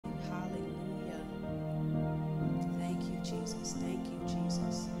Jesus. Thank you,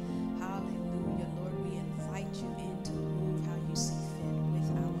 Jesus. Hallelujah. Lord, we invite you in to move how you see fit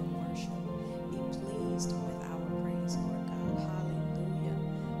with our worship. Be pleased with our praise, Lord God. Hallelujah.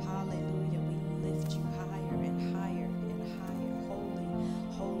 Hallelujah. We lift you higher and higher and higher. Holy,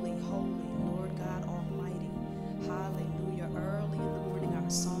 holy, holy, Lord God Almighty. Hallelujah. Early in the morning our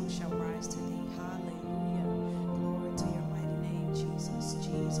song shall rise to thee. Hallelujah. Glory to your mighty name, Jesus.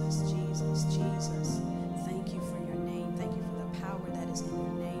 Jesus, Jesus, Jesus. Thank you for your name. Thank you for the power that is in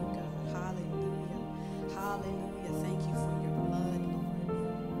your name, God. Hallelujah. Hallelujah. Thank you for your blood,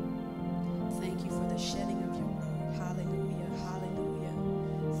 Lord. Thank you for the shedding of your blood. Hallelujah. Hallelujah.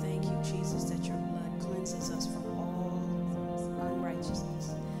 Thank you, Jesus, that your blood cleanses us from all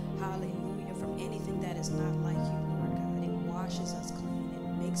unrighteousness. Hallelujah. From anything that is not like you, Lord God. It washes us clean.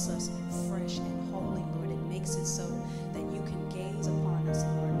 It makes us fresh and holy, Lord. It makes it so that you can gaze upon us,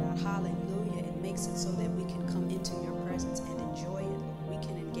 Lord God. Hallelujah. It makes it so that we can come into your presence and enjoy it, Lord. We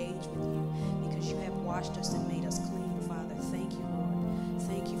can engage with you because you have washed us and made us clean, Father. Thank you, Lord.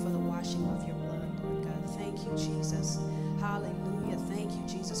 Thank you for the washing of your blood, Lord God. Thank you, Jesus. Hallelujah. Thank you,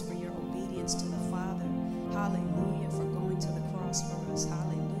 Jesus, for your obedience to the Father. Hallelujah, for going to the cross for us.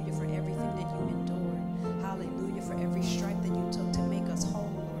 Hallelujah, for everything that you endured. Hallelujah, for every stripe that you took to make us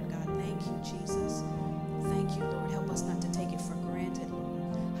whole, Lord God. Thank you, Jesus. Thank you, Lord. Help us not to take it for granted, Lord.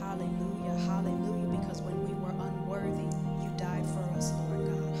 Hallelujah, hallelujah, because when we were unworthy, you died for us, Lord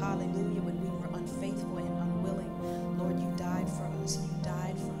God. Hallelujah, when we were unfaithful and unwilling, Lord, you died for us. You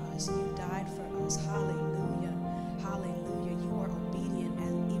died for us. You died for us. Hallelujah, hallelujah. You are obedient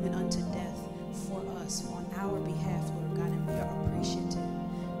and even unto death for us on our behalf, Lord God, and we are appreciative.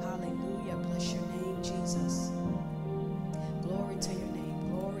 Hallelujah. Bless your name, Jesus. Glory to your name.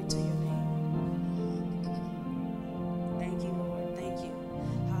 Glory to your name. Thank you, Lord. Thank you.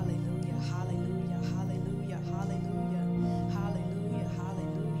 Hallelujah. Hallelujah. Hallelujah. Hallelujah. Hallelujah.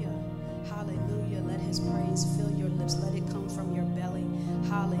 Hallelujah. Hallelujah. Let his praise fill your lips. Let it come from your belly.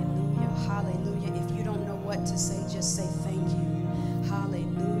 Hallelujah. Hallelujah. If you don't know what to say, just say thank you.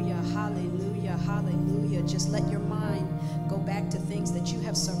 Hallelujah. Hallelujah. Hallelujah. Just let your mind go back to things that you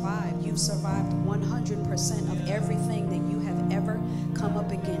have survived. You've survived 100% of everything that you have ever come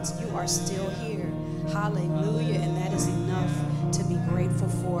up against. You are still here. Hallelujah. And that is enough to be grateful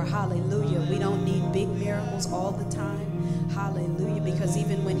for. Hallelujah. We don't need big miracles all the time. Hallelujah. Because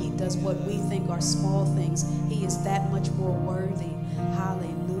even when he does what we think are small things, he is that much more worthy.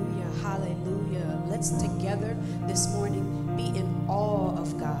 Hallelujah. Hallelujah. Let's together this morning be in awe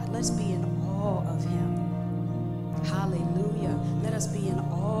of God. Let's be in awe of him. Hallelujah. Let us be in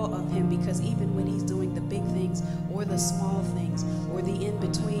awe of him, because even when he's doing the big things or the small things or the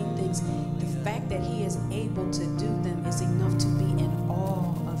in-between things, the fact that he is able to do them is enough to be in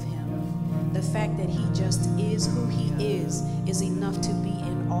awe of him. The fact that he just is who he is enough to be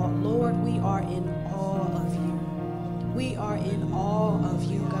in awe. Lord, we are in awe of you. We are in awe of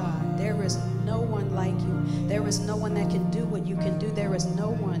you, God. There is no one like you. There is no one that can do what you can do. There is no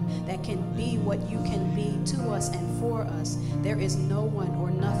one that can be what you can be to us and for us. There is no one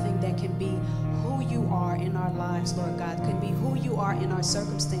or nothing that can be who you are in our lives, Lord God. Can be who you are in our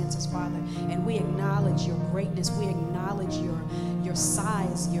circumstances, Father. And we acknowledge your greatness. We acknowledge your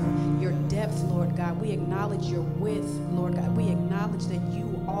size, your depth, Lord God. We acknowledge your width, Lord God. We acknowledge that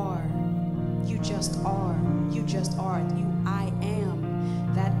you are. You just are. You just are. You, I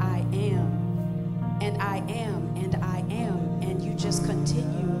am that I am. And I am, and I am, and you just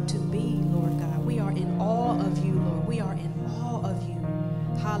continue to be, Lord God. We are in awe of you, Lord. We are in awe of you.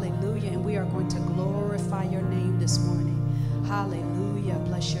 Hallelujah. And we are going to glorify your name this morning. Hallelujah.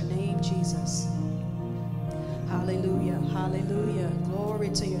 Bless your name, Jesus. Hallelujah. Hallelujah. Glory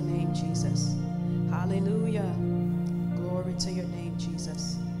to your name, Jesus. Hallelujah. Glory to your name,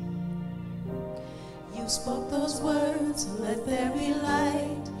 Jesus. You spoke those words, let there be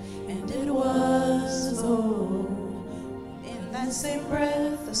light. And it was so. In that same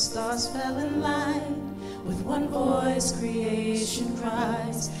breath, the stars fell in line. With one voice, creation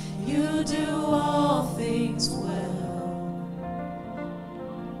cries, you do all things well.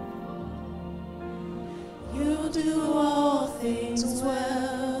 You do all things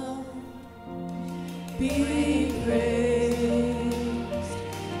well. Be praised.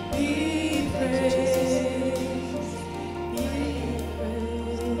 Be praised.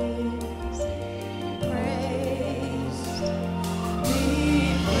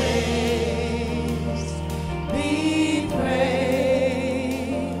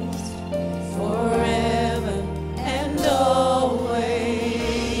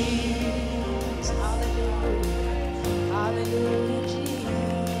 Hallelujah,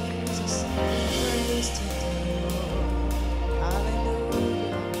 Jesus. Praise today.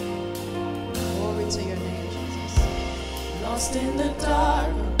 lost in the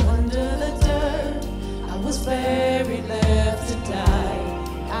dark, under the dirt. I was buried, left to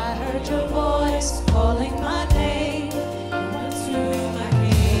die. I heard your voice calling my name. In the tomb I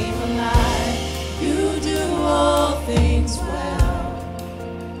came alive. You do all things well.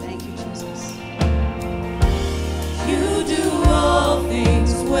 Thank you, Jesus. You do all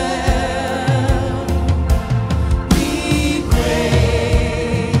things well.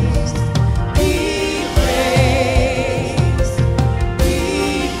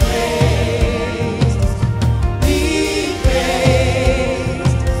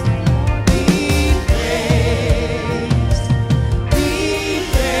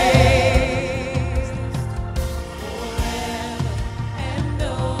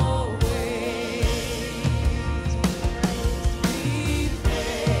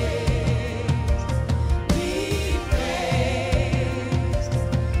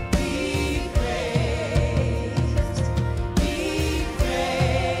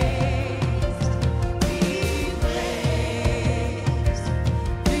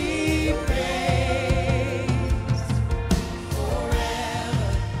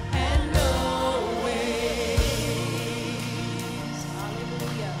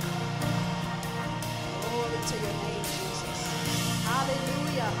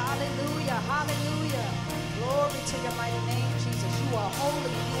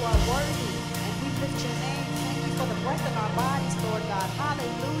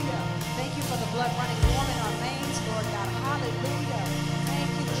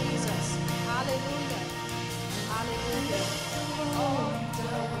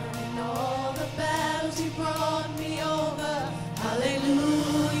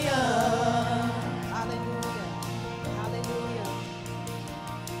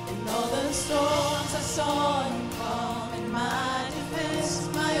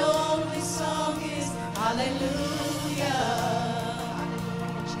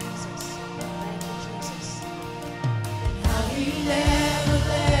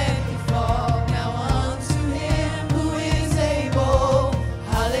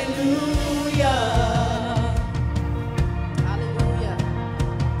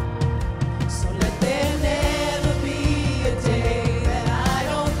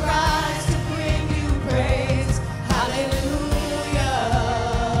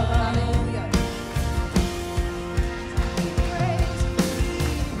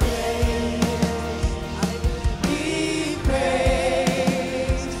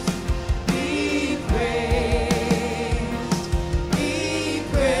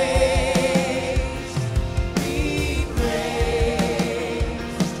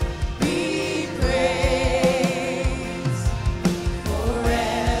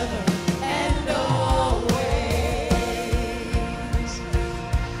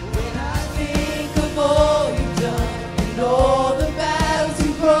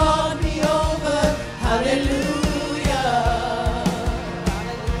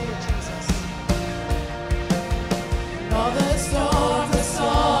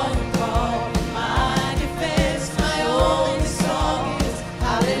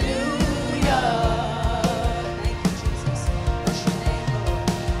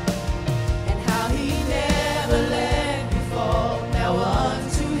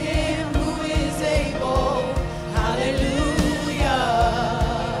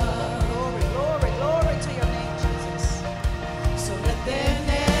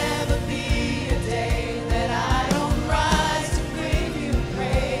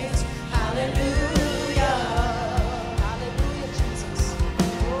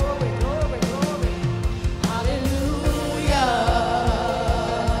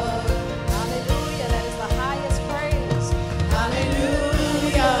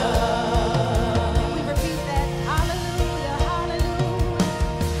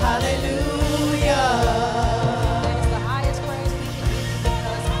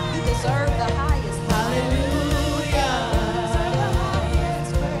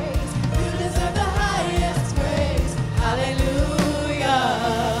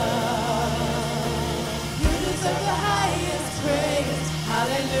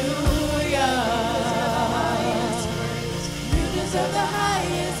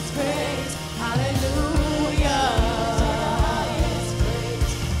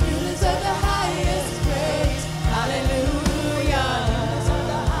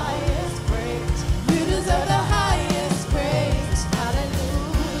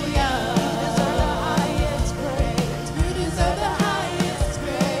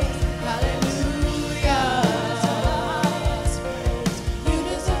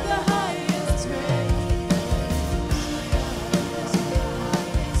 The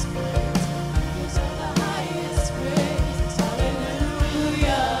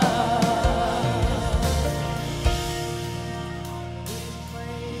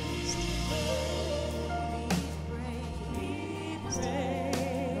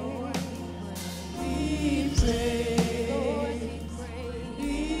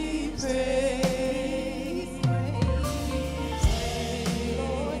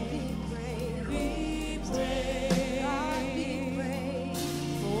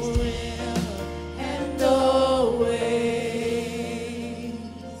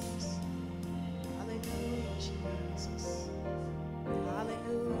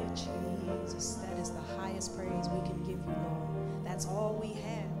highest praise we can give you, Lord. That's all we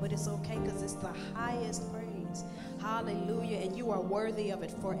have, but it's okay because it's the highest praise. Hallelujah. And you are worthy of it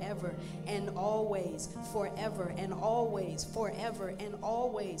forever and always, forever and always, forever and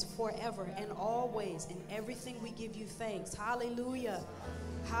always, forever and always. In everything we give you thanks. Hallelujah.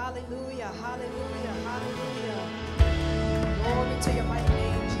 Hallelujah. Hallelujah. Hallelujah. Glory to your mighty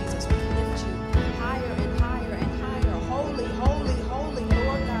name, Jesus. We lift you higher and higher and higher. Holy, holy, holy,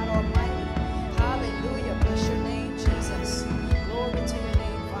 Lord God Almighty. Hallelujah. Bless your name, Jesus. Glory to your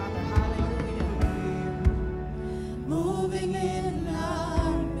name, Father. Hallelujah. Moving in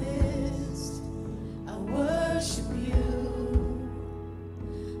our midst, I worship you.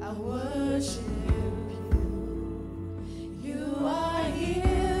 I worship you. You are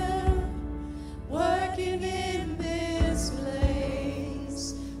here, working in this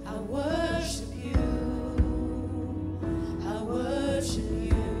place. I worship you. I worship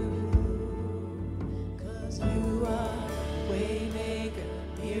you. 'Cause you are waymaker,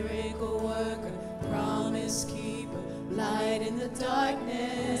 miracle worker, promise keeper, light in the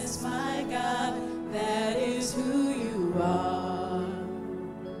darkness, my God, that is who you are.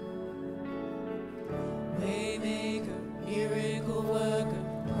 Waymaker, miracle worker,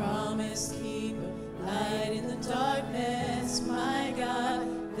 promise keeper, light in the darkness, my God,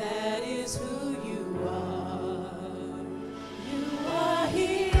 that is who you are. You are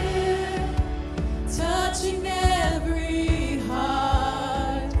here, touching every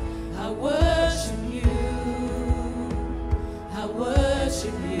heart. I worship you. I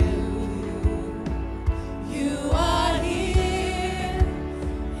worship you. You are here,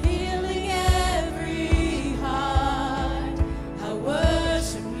 healing every heart. I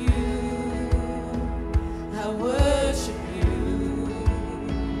worship you. I worship you.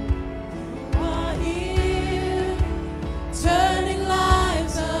 You are here, turning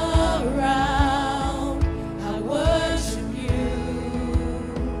lives around. I worship you.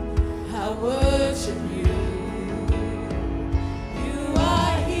 I worship you. You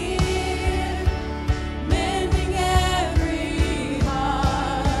are here, mending every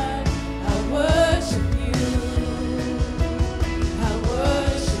heart. I worship you. I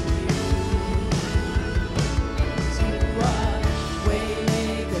worship you. You are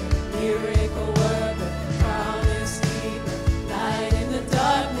waymaker, miracle worker, promise keeper, light in the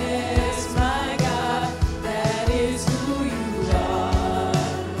darkness, my God, that is who you are.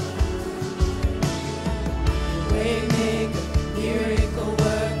 Waymaker, miracle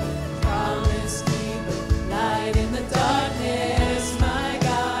worker, promise keeper, light in the darkness, my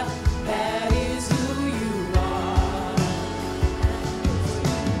God, that is who you are.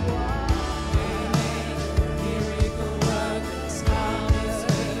 Waymaker, miracle worker, promise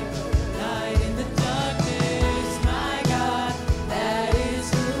keeper, light in the darkness, my God, that is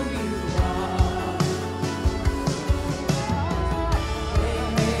who you are.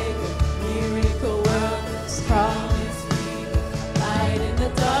 Waymaker, miracle worker, promise keeper, light in the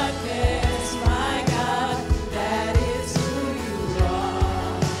darkness, my God, that is who you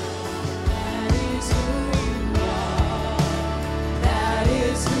are. That is who you are. That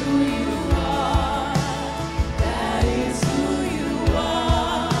is who you are. That is who you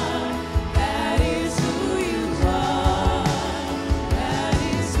are. That is who you are. That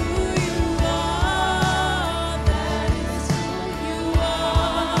is who you are. That is who you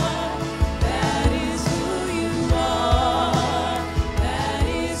are. That is who you are. That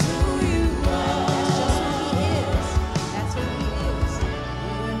is who you are. That's who he is.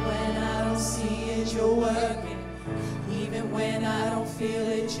 Even when I don't see it, you're working. Even when I don't feel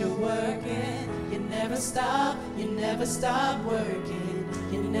it, you're working. You never stop working.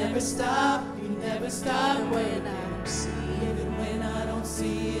 You never stop when I don't see it. Even when I don't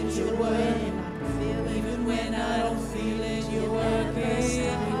see it, you're working. Even when I don't feel it, you're working.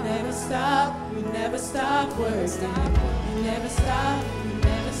 You never stop working. You never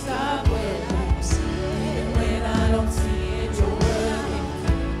stop working. Even when I don't see it, you're working.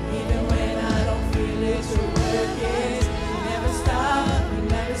 Even when I don't feel it, you're working. You never stop working. You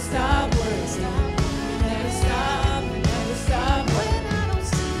never stop working.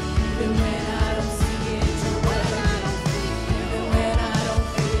 Even when I don't see it, you're working. Even when I don't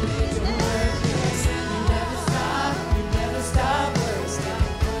feel it, you're working. You never stop working. You never stop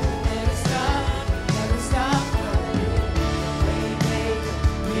working.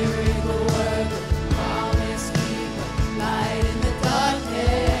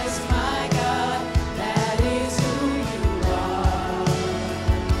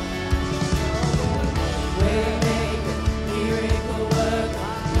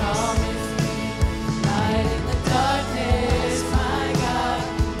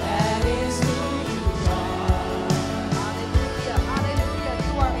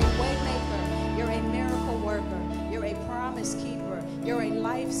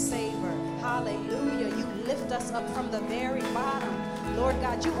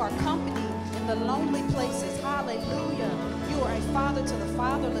 are company in the lonely places. Hallelujah. You are a father to the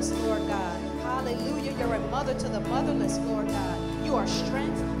fatherless, Lord God. Hallelujah. You're a mother to the motherless, Lord God. You are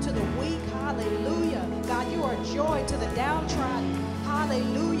strength to the weak. Hallelujah. God, you are joy to the downtrodden.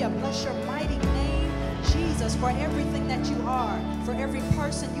 Hallelujah. Bless your mighty name, Jesus, for everything that you are, for every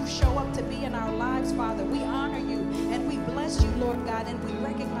person you show up to be in our lives, Father. We honor you and we bless you, Lord God, and we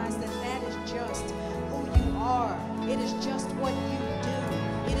recognize that that is just who you are. It is just what you do.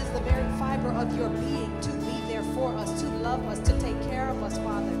 It is the very fiber of your being to be there for us, to love us, to take care of us,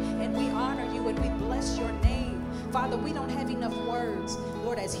 Father. And we honor you and we bless your name. Father, we don't have enough words,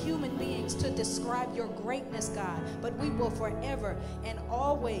 Lord, as human beings to describe your greatness, God, but we will forever and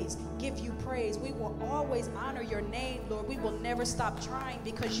always give you praise. We will always honor your name, Lord. We will never stop trying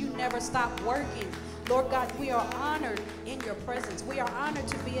because you never stop working. Lord God, we are honored in your presence. We are honored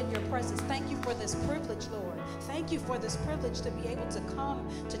to be in your presence. Thank you for this privilege, Lord. Thank you for this privilege to be able to come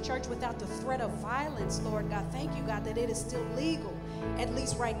to church without the threat of violence, Lord God. Thank you, God, that it is still legal, at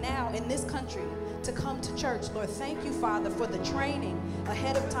least right now in this country, to come to church. Lord, thank you, Father, for the training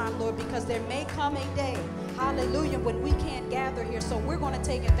ahead of time, Lord, because there may come a day, hallelujah, when we can't gather here. So we're going to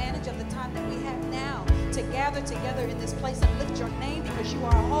take advantage of the time that we have now to gather together in this place and lift your name because you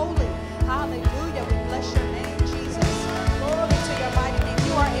are holy. Hallelujah. We bless your name, Jesus. Glory to your mighty name.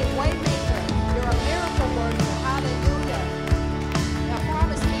 You are a way maker. You're a miracle worker. Hallelujah. A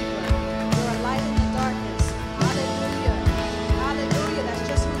promise keeper. You're a light in the darkness. Hallelujah. Hallelujah. That's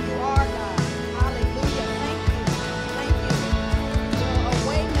just who you are, God. Hallelujah. Thank you. Thank you. You're a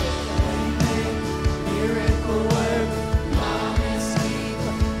way maker. Miracle worker, promise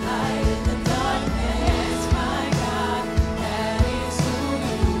keeper, light in the darkness, my God, that is who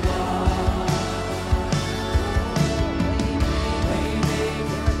you are.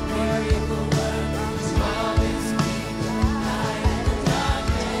 Waymaker, miracle worker, promise keeper, light in the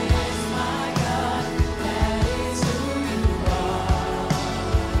darkness, my God, that is who you are.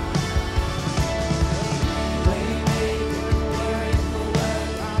 Waymaker, miracle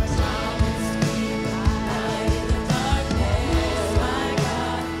worker, promise keeper, light in the darkness, my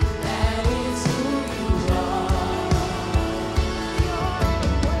God, that is who you are.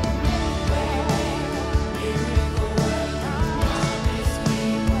 Miracle worker, promise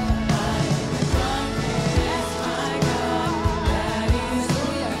keeper, light in the darkness, my God, that is who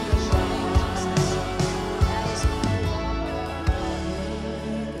you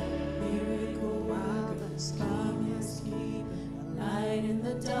Miracle worker, promise keeper, light in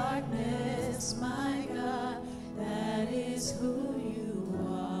the darkness, my God, that is who you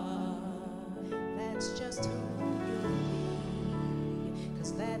are. That's just who you'll be,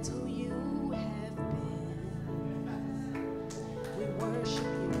 because that's who you have been. We worship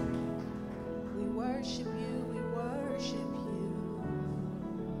you. We worship you. We worship you.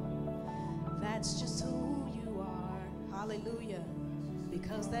 That's just who you are. Hallelujah.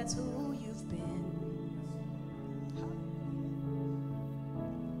 Because that's who you've been.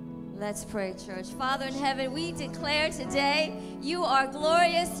 Let's pray, church. Father in heaven, we declare today you are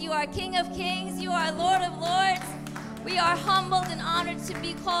glorious, you are King of kings, you are Lord of lords. We are humbled and honored to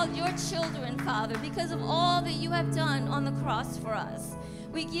be called your children, Father, because of all that you have done on the cross for us.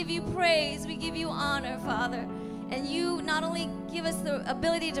 We give you praise, we give you honor, Father. And you not only give us the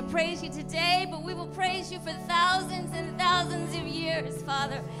ability to praise you today, but we will praise you for thousands and thousands of years,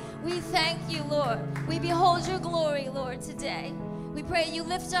 Father. We thank you, Lord. We behold your glory, Lord, today. We pray you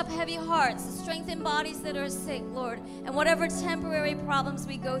lift up heavy hearts, strengthen bodies that are sick, Lord. And whatever temporary problems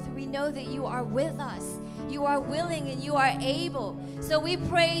we go through, we know that you are with us. You are willing and you are able. So we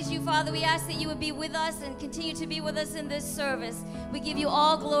praise you, Father. We ask that you would be with us and continue to be with us in this service. We give you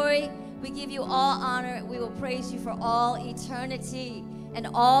all glory. We give you all honor. We will praise you for all eternity. And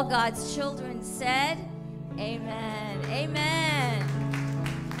all God's children said, amen. Amen.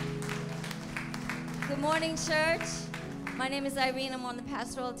 Good morning, church. My name is Irene. I'm on the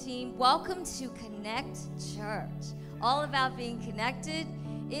pastoral team. Welcome to Connect Church. All about being connected.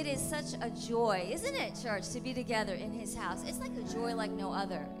 It is such a joy, isn't it, church, to be together in his house? It's like a joy like no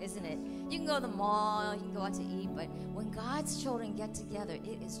other, isn't it? You can go to the mall, you can go out to eat, but when God's children get together,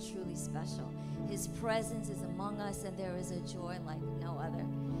 it is truly special. His presence is among us, and there is a joy like no other.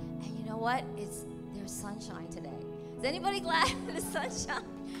 And you know what? There's sunshine today. Is anybody glad for the sunshine?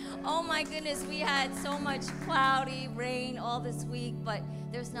 Oh my goodness, we had so much cloudy rain all this week, but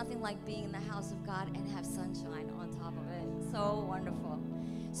there's nothing like being in the house of God and have sunshine on top of it. So wonderful.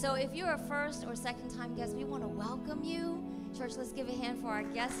 So if you're a first or second time guest, we want to welcome you. Church, let's give a hand for our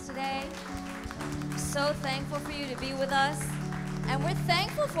guests today. So thankful for you to be with us. And we're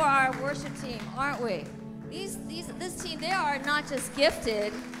thankful for our worship team, aren't we? This team, they are not just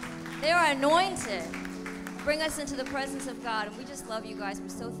gifted, they are anointed. Bring us into the presence of God, and we just love you guys. We're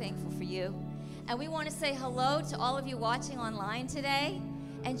so thankful for you. And we want to say hello to all of you watching online today.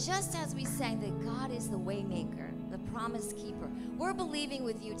 And just as we sang that God is the way maker, the promise keeper, we're believing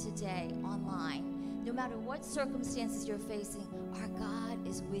with you today online. No matter what circumstances you're facing, our God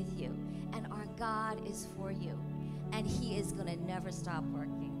is with you, and our God is for you, and he is going to never stop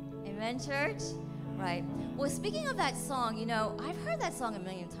working. Amen, church? Right. Well, speaking of that song, you know, I've heard that song a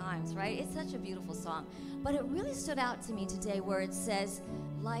million times, right? It's such a beautiful song. But it really stood out to me today where it says,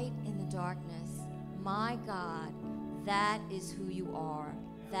 light in the darkness, my God, that is who you are.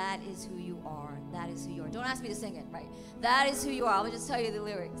 That is who you are. That is who you are. Don't ask me to sing it, right? That is who you are. I'll just tell you the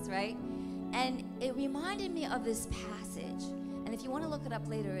lyrics, right? And it reminded me of this passage. And if you want to look it up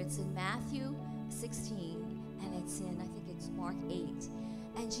later, it's in Matthew 16, and it's in, I think it's Mark 8.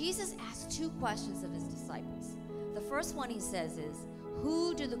 And Jesus asked two questions of his disciples. The first one he says is,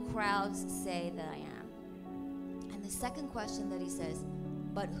 who do the crowds say that I am? And the second question that he says,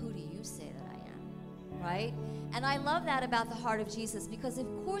 but who do you say that I am? Right? And I love that about the heart of Jesus, because of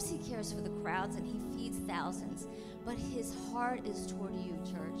course he cares for the crowds and he feeds thousands, but his heart is toward you,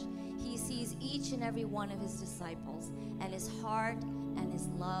 church. He sees each and every one of his disciples, and his heart and his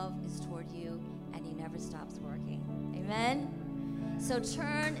love is toward you, and he never stops working. Amen? So it's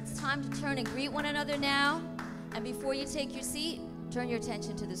time to turn and greet one another now. And before you take your seat, turn your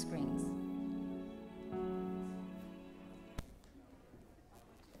attention to the screens.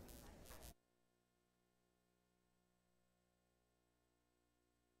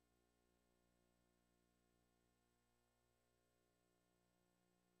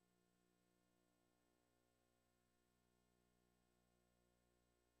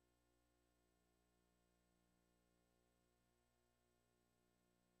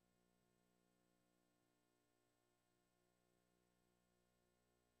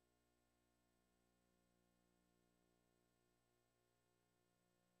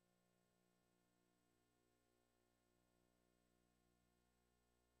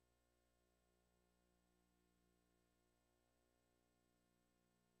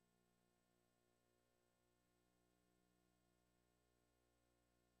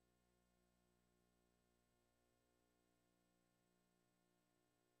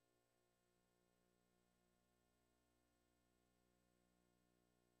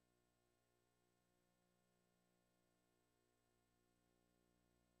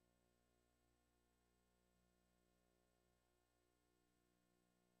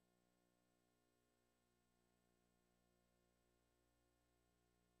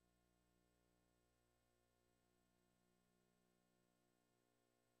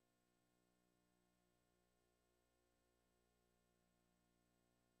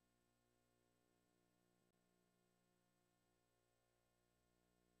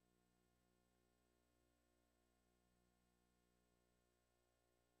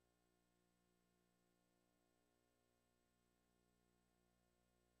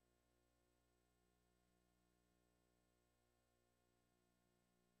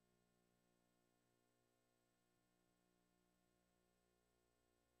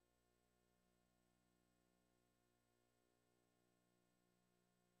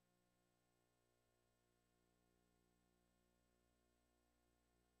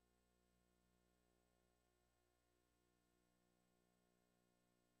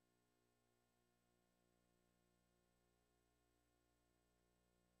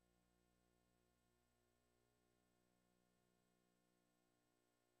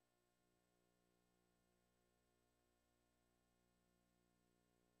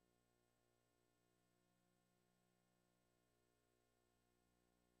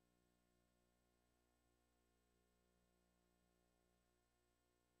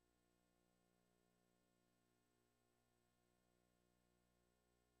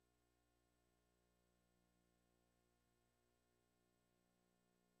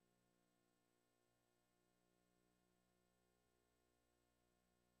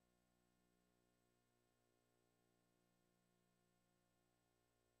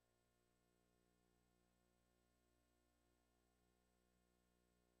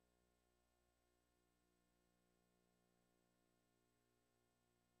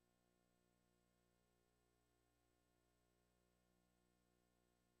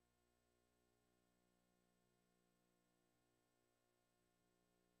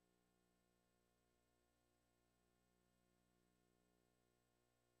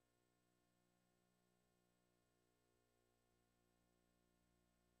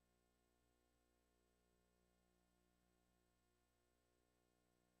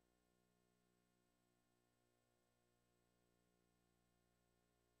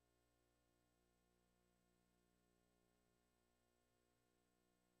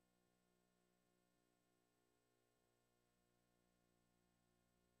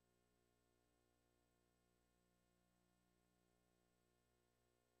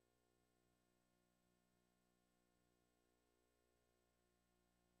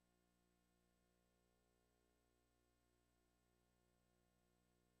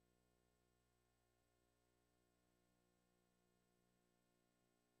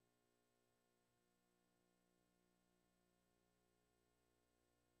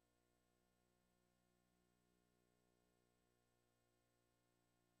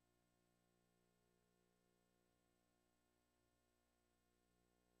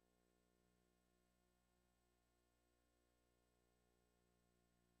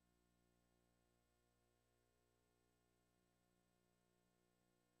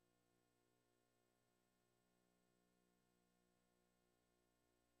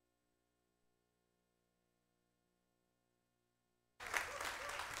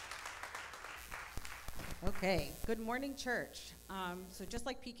 Okay, good morning, church. So just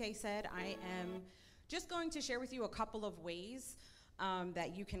like PK said, I am just going to share with you a couple of ways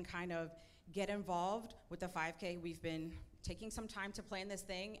that you can kind of get involved with the 5K. We've been taking some time to plan this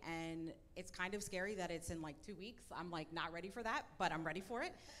thing, and it's kind of scary that it's in like 2 weeks. I'm like not ready for that, but I'm ready for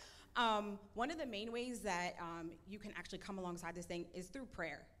it. One of the main ways that you can actually come alongside this thing is through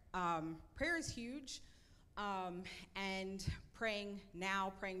prayer. Prayer is huge. And praying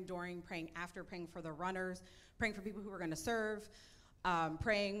now, praying during, praying after, praying for the runners, praying for people who are going to serve,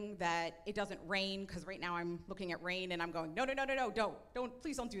 praying that it doesn't rain, because right now I'm looking at rain and I'm going, no,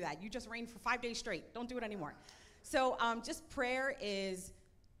 please don't do that. You just rained for 5 days straight. Don't do it anymore. So just prayer is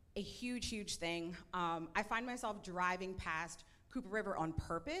a huge, huge thing. I find myself driving past Cooper River on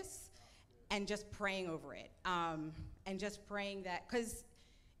purpose and just praying over it, and just praying that, because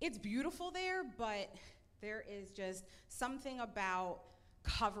it's beautiful there, but there is just something about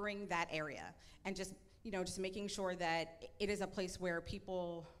covering that area and just making sure that it is a place where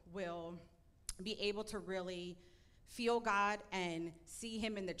people will be able to really feel God and see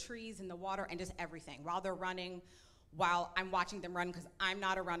him in the trees, in the water, and just everything while they're running, while I'm watching them run, because I'm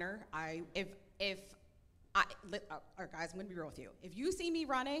not a runner. Guys, I'm gonna be real with you. If you see me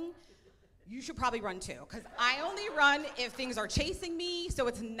running, you should probably run too, because I only run if things are chasing me, so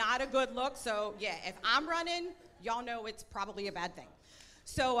it's not a good look. So yeah, if I'm running, y'all know it's probably a bad thing.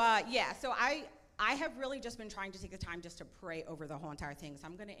 So so I have really just been trying to take the time just to pray over the whole entire thing. So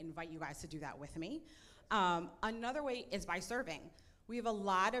I'm gonna invite you guys to do that with me. Another way is by serving. We have a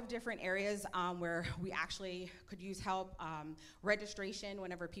lot of different areas where we actually could use help. Registration,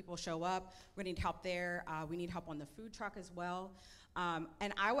 whenever people show up, we need help there. We need help on the food truck as well.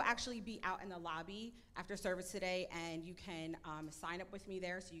 And I will actually be out in the lobby after service today, and you can sign up with me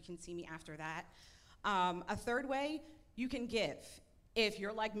there so you can see me after that. A third way, you can give. If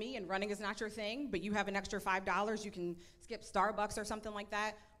you're like me and running is not your thing, but you have an extra $5, you can skip Starbucks or something like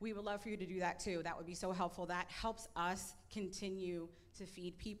that. We would love for you to do that too. That would be so helpful. That helps us continue to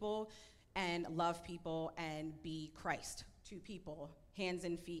feed people and love people and be Christ to people, hands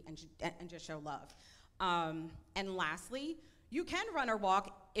and feet, and just show love. And lastly, you can run or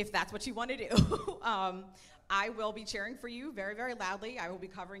walk if that's what you want to do. I will be cheering for you very, very loudly. I will be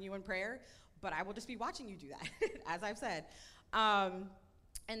covering you in prayer, but I will just be watching you do that, as I've said.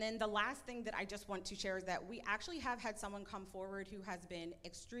 And then the last thing that I just want to share is that we actually have had someone come forward who has been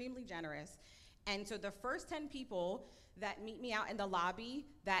extremely generous. And so the first 10 people that meet me out in the lobby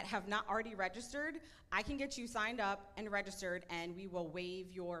that have not already registered, I can get you signed up and registered, and we will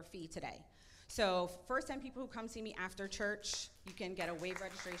waive your fee today. So first 10 people who come see me after church, you can get a waived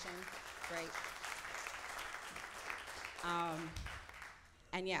registration. Great.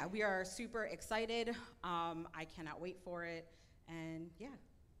 And yeah, we are super excited. I cannot wait for it. And yeah,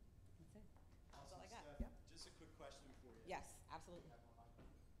 that's it. That's all I got. Yep. Just a quick question for you. Yes, absolutely.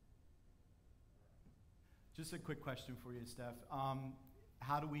 Just a quick question for you, Steph.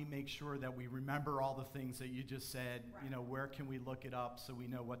 How do we make sure that we remember all the things that you just said? Right. You know, where can we look it up so we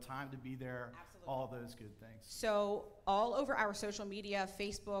know what time to be there? Absolutely. All those good things. So all over our social media,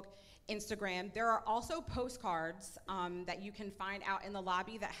 Facebook, Instagram, there are also postcards that you can find out in the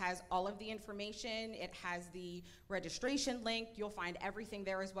lobby that has all of the information. It has the registration link. You'll find everything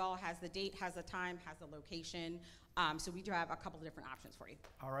there as well. It has the date, has the time, has the location. So we do have a couple of different options for you.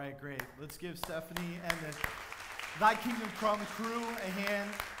 All right, great. Let's give Stephanie and the Thy Kingdom Come crew a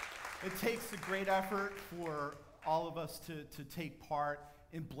hand. It takes a great effort for all of us to take part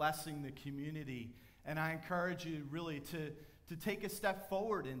in blessing the community. And I encourage you really to take a step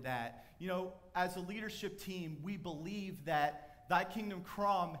forward in that. You know, as a leadership team, we believe that Thy Kingdom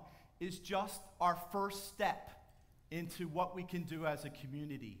Come is just our first step into what we can do as a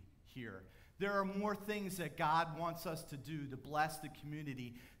community here. There are more things that God wants us to do to bless the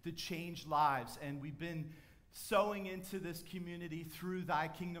community, to change lives. And we've been sowing into this community through Thy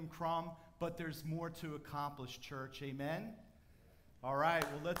Kingdom Come, but there's more to accomplish, church. Amen? All right,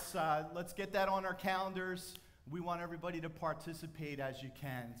 well, let's get that on our calendars. We want everybody to participate as you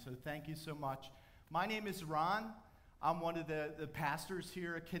can. So thank you so much. My name is Ron. I'm one of the pastors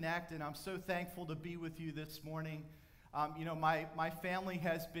here at Connect, and I'm so thankful to be with you this morning. You know, my family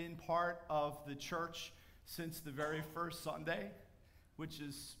has been part of the church since the very first Sunday, which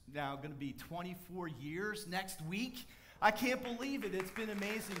is now going to be 24 years next week. I can't believe it. It's been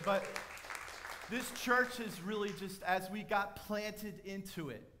amazing. But this church is really just, as we got planted into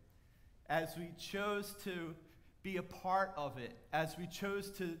it, as we chose to be a part of it, as we chose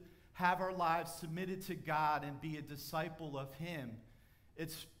to have our lives submitted to God and be a disciple of Him,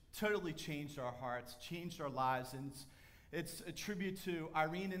 it's totally changed our hearts, changed our lives, and It's a tribute to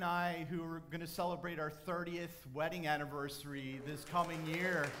Irene and I, who are going to celebrate our 30th wedding anniversary this coming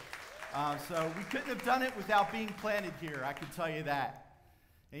year. So we couldn't have done it without being planted here, I can tell you that.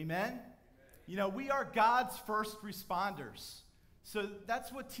 Amen? You know, we are God's first responders. So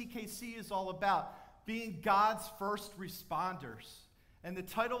that's what TKC is all about, being God's first responders. And the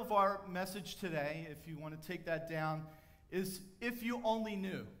title of our message today, if you want to take that down, is If You Only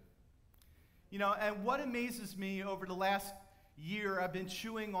Knew. You know, and what amazes me over the last year, I've been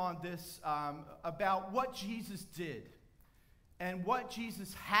chewing on this about what Jesus did and what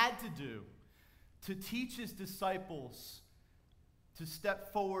Jesus had to do to teach his disciples to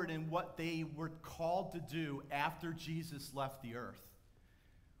step forward in what they were called to do after Jesus left the earth.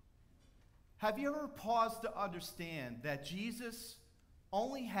 Have you ever paused to understand that Jesus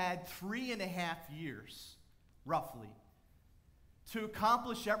only had 3.5 years, roughly, to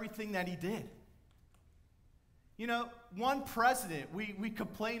accomplish everything that he did? You know, one president, we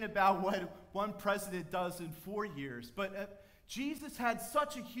complain about what one president does in 4 years, but Jesus had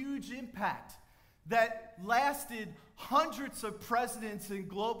such a huge impact that lasted hundreds of presidents and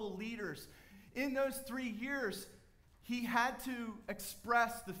global leaders. In those 3 years, he had to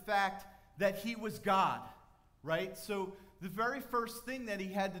express the fact that he was God, right? So the very first thing that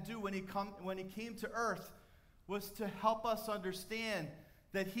he had to do when he came to earth was to help us understand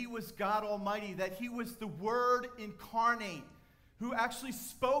that he was God Almighty, that he was the Word incarnate, who actually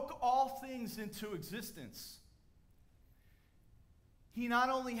spoke all things into existence. He not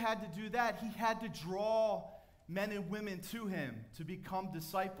only had to do that, he had to draw men and women to him to become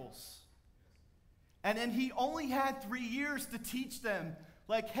disciples. And then he only had 3 years to teach them,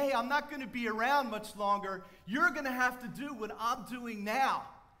 like, hey, I'm not going to be around much longer. You're going to have to do what I'm doing now.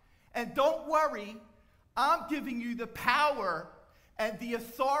 And don't worry, I'm giving you the power and the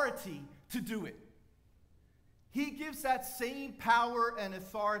authority to do it. He gives that same power and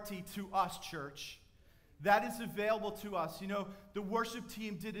authority to us, church. That is available to us. You know, the worship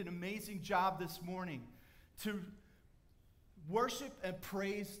team did an amazing job this morning to worship and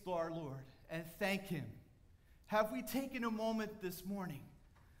praise our Lord and thank him. Have we taken a moment this morning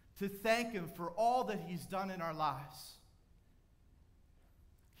to thank him for all that he's done in our lives?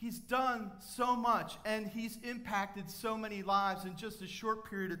 He's done so much, and he's impacted so many lives in just a short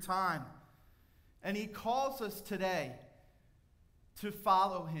period of time. And he calls us today to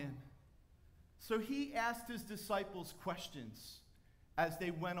follow him. So he asked his disciples questions as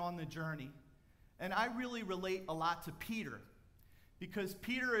they went on the journey. And I really relate a lot to Peter, because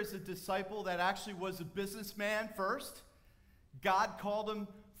Peter is a disciple that actually was a businessman first. God called him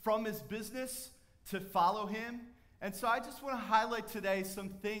from his business to follow him. And so I just want to highlight today some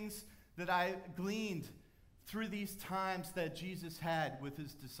things that I gleaned through these times that Jesus had with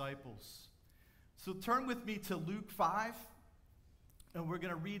his disciples. So turn with me to Luke 5, and we're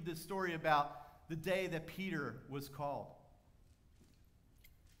going to read this story about the day that Peter was called.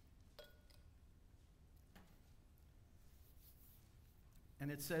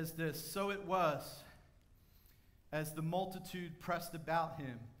 And it says this: "So it was, as the multitude pressed about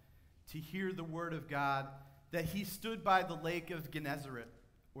him to hear the word of God, that he stood by the lake of Gennesaret,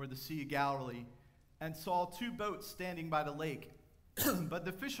 or the Sea of Galilee, and saw 2 boats standing by the lake. But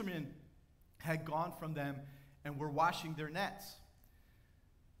the fishermen had gone from them and were washing their nets.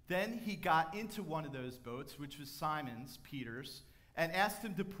 Then he got into one of those boats, which was Simon's, Peter's, and asked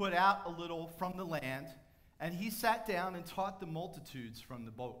him to put out a little from the land. And he sat down and taught the multitudes from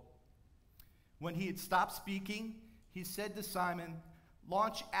the boat. When he had stopped speaking, he said to Simon,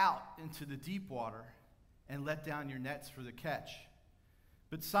 'Launch out into the deep water and let down your nets for the catch.'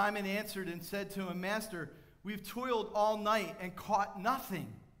 But Simon answered and said to him, 'Master, we've toiled all night and caught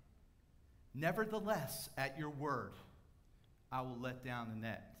nothing. Nevertheless, at your word, I will let down the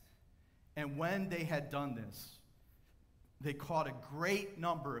net.' And when they had done this, they caught a great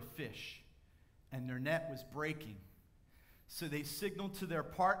number of fish, and their net was breaking. So they signaled to their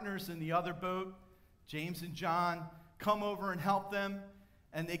partners in the other boat, James and John, 'Come over and help them.'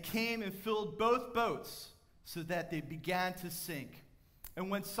 And they came and filled both boats, so that they began to sink. And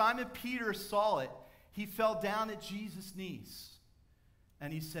when Simon Peter saw it, he fell down at Jesus' knees.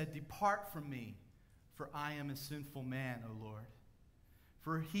 And he said, 'Depart from me, for I am a sinful man, O Lord.'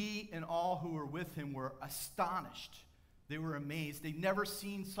 For he and all who were with him were astonished. They were amazed. They'd never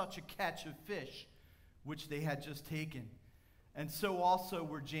seen such a catch of fish, which they had just taken. And so also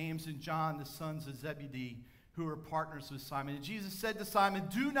were James and John, the sons of Zebedee, who were partners with Simon. And Jesus said to Simon,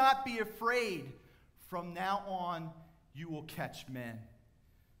 'Do not be afraid. From now on, you will catch men.'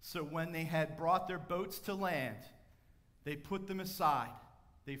 So when they had brought their boats to land, they put them aside.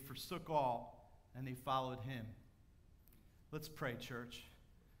 They forsook all, and they followed him." Let's pray, church.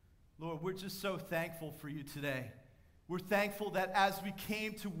 Lord, we're just so thankful for you today. We're thankful that as we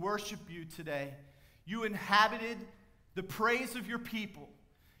came to worship you today, you inhabited the praise of your people.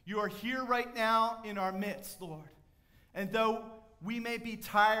 You are here right now in our midst, Lord. And though we may be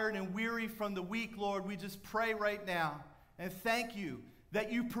tired and weary from the week, Lord, we just pray right now and thank you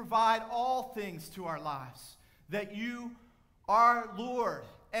that you provide all things to our lives, that you are Lord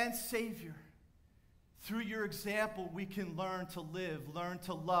and Savior. Through your example, we can learn to live, learn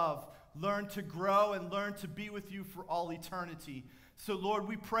to love, learn to grow, and learn to be with you for all eternity. So, Lord,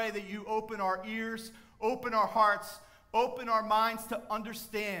 we pray that you open our ears, open our hearts, open our minds to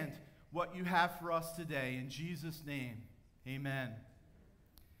understand what you have for us today. In Jesus' name, amen.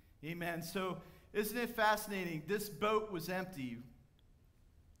 Amen. So, isn't it fascinating? This boat was empty,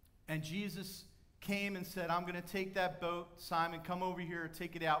 and Jesus came and said, I'm going to take that boat. Simon, come over here,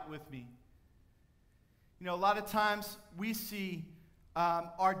 take it out with me. You know, a lot of times we see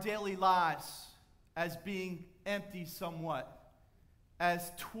our daily lives as being empty somewhat,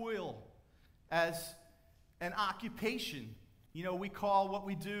 as toil, as an occupation. You know, we call what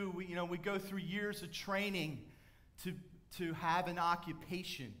we do, we go through years of training to have an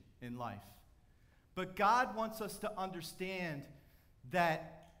occupation in life. But God wants us to understand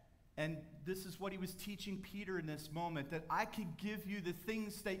that, and this is what he was teaching Peter in this moment, that I can give you the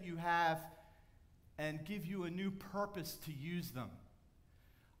things that you have and give you a new purpose to use them.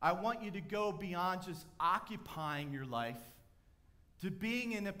 I want you to go beyond just occupying your life to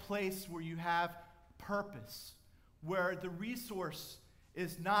being in a place where you have purpose, where the resource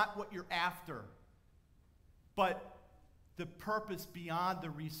is not what you're after, but the purpose beyond the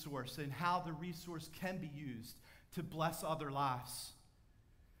resource and how the resource can be used to bless other lives.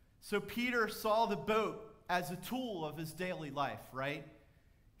 So Peter saw the boat as a tool of his daily life, right?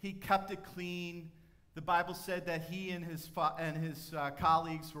 He kept it clean. The Bible said that he and his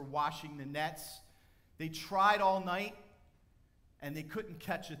colleagues were washing the nets. They tried all night, and they couldn't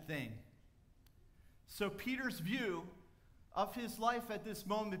catch a thing. So Peter's view of his life at this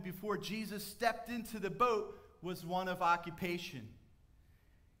moment before Jesus stepped into the boat was one of occupation.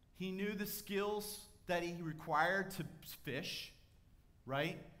 He knew the skills that he required to fish,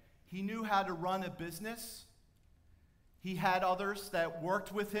 right? He knew how to run a business. He had others that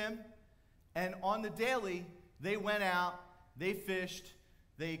worked with him. And on the daily, they went out, they fished,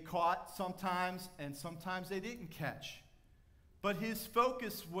 they caught sometimes, and sometimes they didn't catch. But his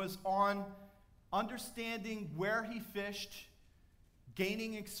focus was on understanding where he fished,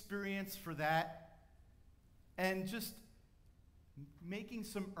 gaining experience for that, and just making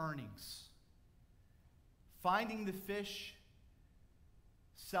some earnings. Finding the fish,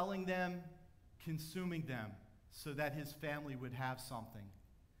 selling them, consuming them, so that his family would have something.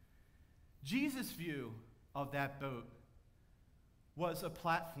 Jesus' view of that boat was a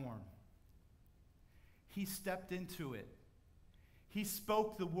platform. He stepped into it. He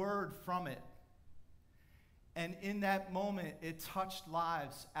spoke the word from it. And in that moment, it touched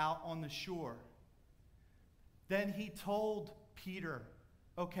lives out on the shore. Then he told Peter,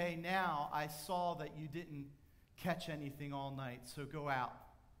 okay, now I saw that you didn't catch anything all night, so go out.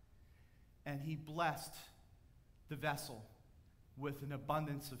 And he blessed the vessel with an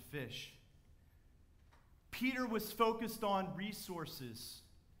abundance of fish. Peter was focused on resources.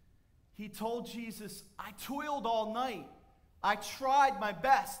 He told Jesus, I toiled all night. I tried my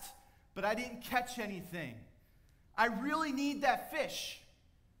best, but I didn't catch anything. I really need that fish.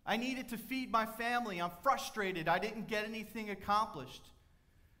 I need it to feed my family. I'm frustrated. I didn't get anything accomplished.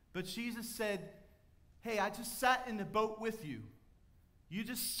 But Jesus said, hey, I just sat in the boat with you. You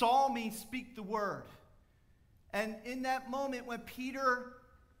just saw me speak the word. And in that moment when Peter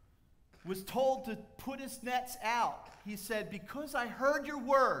was told to put his nets out, he said, because I heard your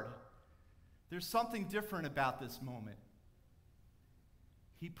word, there's something different about this moment.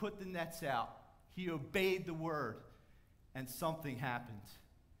 He put the nets out. He obeyed the word, and something happened.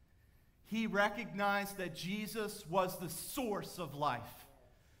 He recognized that Jesus was the source of life,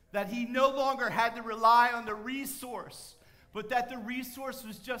 that he no longer had to rely on the resource, but that the resource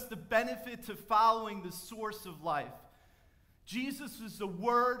was just a benefit to following the source of life. Jesus was the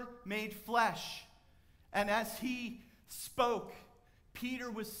Word made flesh. And as he spoke, Peter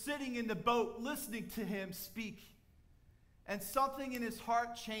was sitting in the boat listening to him speak. And something in his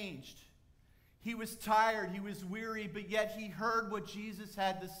heart changed. He was tired, he was weary, but yet he heard what Jesus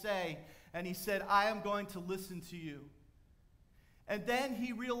had to say. And he said, I am going to listen to you. And then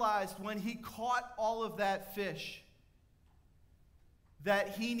he realized when he caught all of that fish,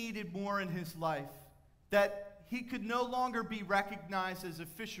 that he needed more in his life. That he could no longer be recognized as a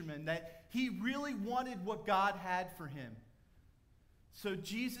fisherman, that he really wanted what God had for him. So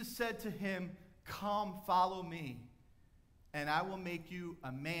Jesus said to him, "Come, follow me, and I will make you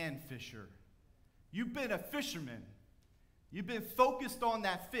a man fisher." You've been a fisherman. You've been focused on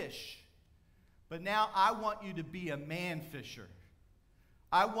that fish. But now I want you to be a man fisher.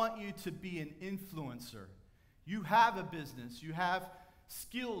 I want you to be an influencer. You have a business. You have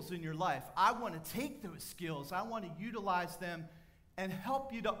skills in your life. I want to take those skills. I want to utilize them and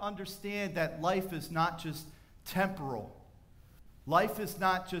help you to understand that life is not just temporal. Life is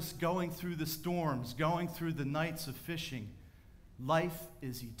not just going through the storms, going through the nights of fishing. Life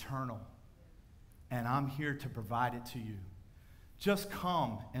is eternal. And I'm here to provide it to you. Just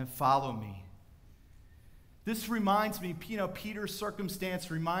come and follow me. This reminds me, Peter's circumstance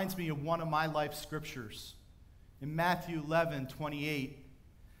reminds me of one of my life scriptures. In Matthew 11:28,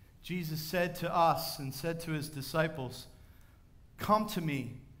 Jesus said to us and said to his disciples, "Come to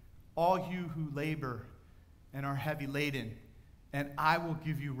me, all you who labor and are heavy laden, and I will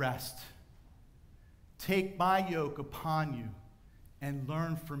give you rest. Take my yoke upon you and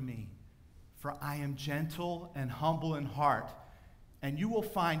learn from me, for I am gentle and humble in heart, and you will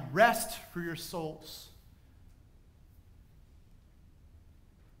find rest for your souls.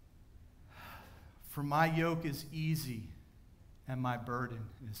 For my yoke is easy and my burden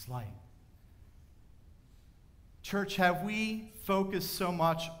is light." Church, have we focused so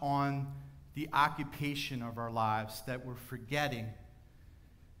much on the occupation of our lives that we're forgetting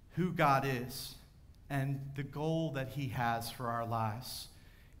who God is and the goal that he has for our lives?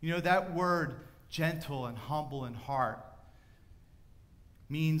 That word, gentle and humble in heart,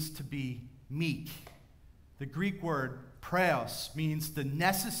 means to be meek. The Greek word, praos, means the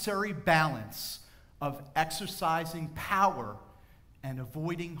necessary balance of exercising power and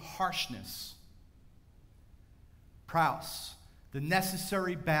avoiding harshness. Praos, the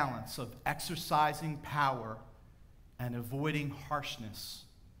necessary balance of exercising power and avoiding harshness.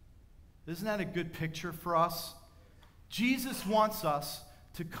 Isn't that a good picture for us? Jesus wants us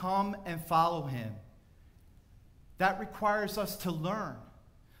to come and follow him. That requires us to learn,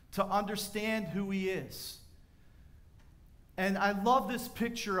 to understand who he is. And I love this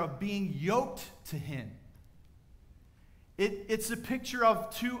picture of being yoked to him. It's a picture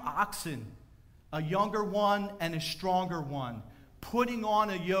of two oxen, a younger one and a stronger one, putting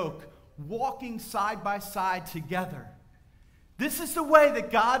on a yoke, walking side by side together. This is the way that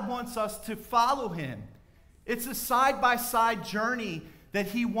God wants us to follow him. It's a side-by-side journey that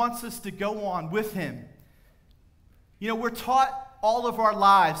he wants us to go on with him. We're taught all of our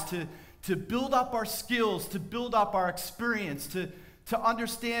lives to build up our skills, to build up our experience, to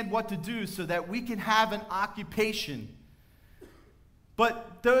understand what to do so that we can have an occupation.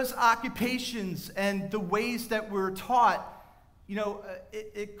 But those occupations and the ways that we're taught,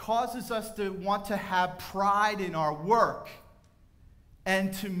 it causes us to want to have pride in our work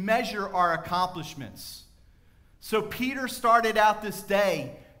and to measure our accomplishments. So Peter started out this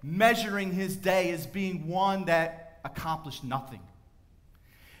day measuring his day as being one that accomplished nothing.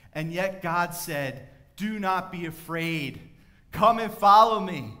 And yet God said, "Do not be afraid. Come and follow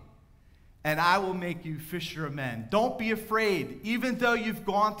me, and I will make you fisher of men." Don't be afraid. Even though you've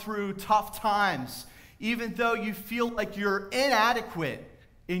gone through tough times, even though you feel like you're inadequate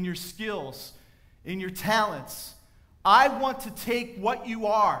in your skills, in your talents, I want to take what you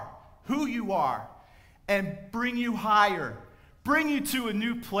are, who you are, and bring you higher, bring you to a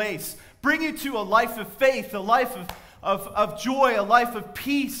new place, bring you to a life of faith, a life of joy, a life of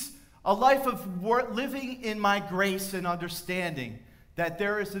peace, a life of living in my grace and understanding that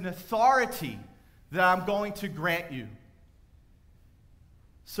there is an authority that I'm going to grant you.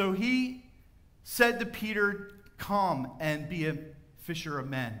 So he said to Peter, "Come and be a fisher of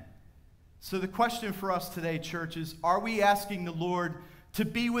men." So the question for us today, church, is, are we asking the Lord to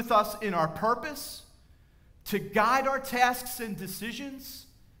be with us in our purpose, to guide our tasks and decisions,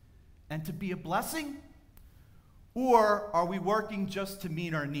 and to be a blessing? Or are we working just to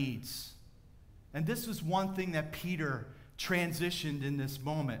meet our needs? And this was one thing that Peter transitioned in this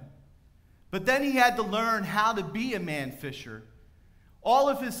moment. But then he had to learn how to be a man fisher. All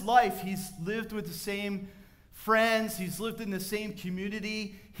of his life, he's lived with the same friends. He's lived in the same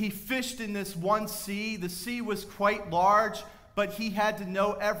community. He fished in this one sea. The sea was quite large, but he had to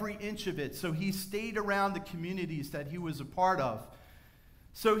know every inch of it. So he stayed around the communities that he was a part of.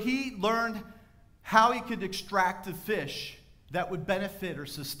 So he learned how he could extract the fish that would benefit or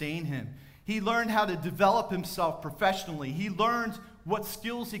sustain him. He learned how to develop himself professionally. He learned what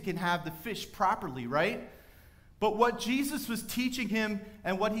skills he can have to fish properly, right? But what Jesus was teaching him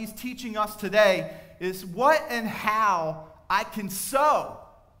and what he's teaching us today is what and how I can sow.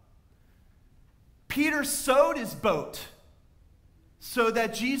 Peter sowed his boat so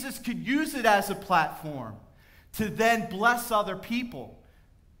that Jesus could use it as a platform to then bless other people,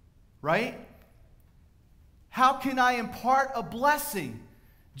 right? How can I impart a blessing?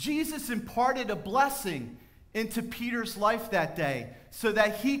 Jesus imparted a blessing into Peter's life that day so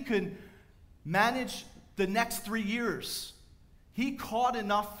that he could manage the next 3 years. He caught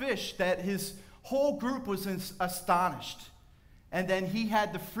enough fish that his whole group was astonished. And then he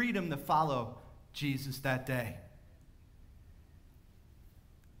had the freedom to follow Jesus that day.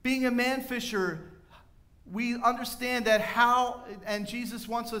 Being a man fisher, we understand that and Jesus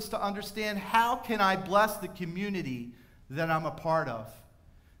wants us to understand, how can I bless the community that I'm a part of?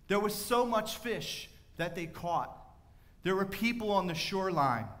 There was so much fish that they caught. There were people on the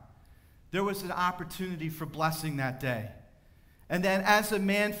shoreline. There was an opportunity for blessing that day. And then as a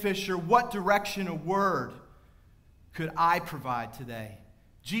man fisher, what direction, a word could I provide today?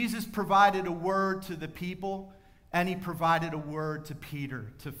 Jesus provided a word to the people, and he provided a word to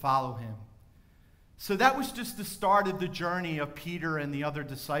Peter to follow him. So that was just the start of the journey of Peter and the other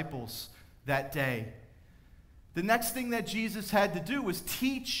disciples that day. The next thing that Jesus had to do was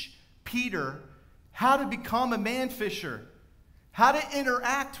teach Peter how to become a man fisher, how to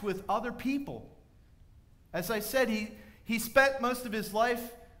interact with other people. As I said, he spent most of his life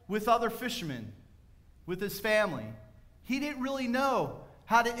with other fishermen, with his family. He didn't really know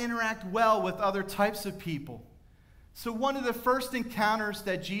how to interact well with other types of people. So one of the first encounters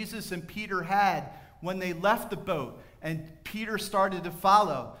that Jesus and Peter had when they left the boat and Peter started to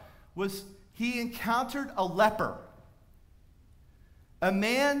follow was he encountered a leper, a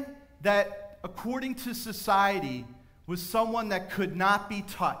man that, according to society, was someone that could not be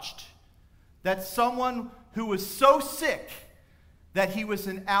touched, that someone who was so sick that he was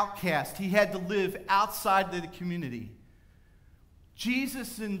an outcast. He had to live outside of the community.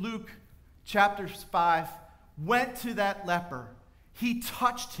 Jesus in Luke chapter 5 went to that leper. He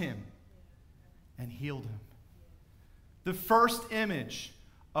touched him and healed him. The first image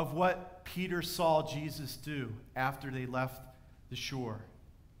of what Peter saw Jesus do after they left the shore.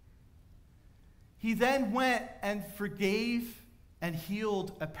 He then went and forgave and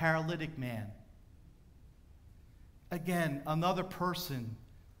healed a paralytic man. Again, another person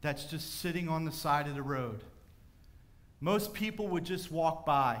that's just sitting on the side of the road. Most people would just walk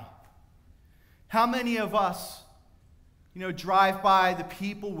by. How many of us, drive by the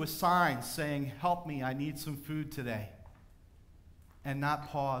people with signs saying, "Help me, I need some food today," and not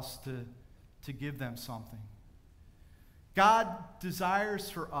pause to give them something? God desires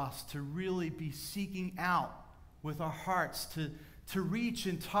for us to really be seeking out with our hearts to reach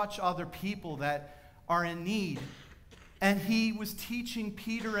and touch other people that are in need. And he was teaching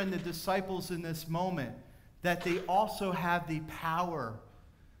Peter and the disciples in this moment that they also have the power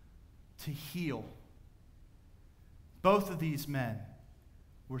to heal. Both of these men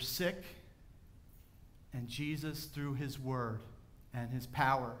were sick, and Jesus, through his word and his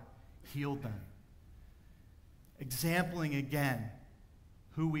power, healed them. Exempling again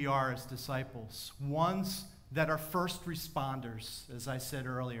who we are as disciples, ones that are first responders, as I said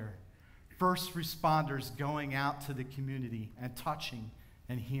earlier. First responders going out to the community and touching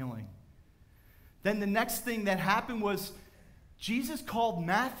and healing. Then the next thing that happened was Jesus called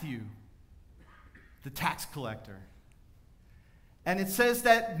Matthew the tax collector. And it says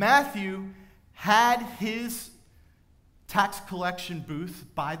that Matthew had his tax collection booth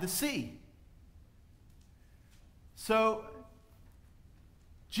by the sea. So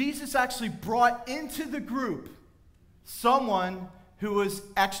Jesus actually brought into the group someone who was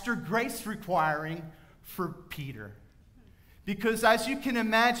extra grace requiring for Peter. Because as you can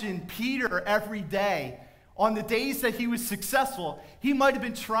imagine, Peter every day, on the days that he was successful, he might have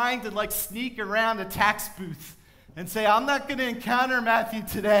been trying to sneak around a tax booth and say, "I'm not going to encounter Matthew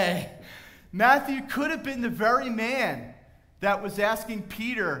today." Matthew could have been the very man that was asking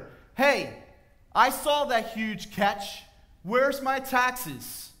Peter, "Hey, I saw that huge catch. Where's my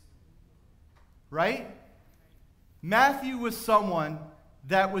taxes?" Right? Matthew was someone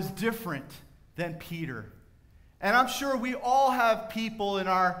that was different than Peter. And I'm sure we all have people in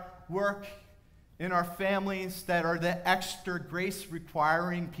our work, in our families, that are the extra grace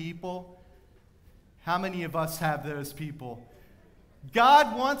requiring people. How many of us have those people?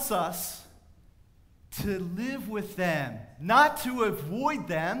 God wants us to live with them, not to avoid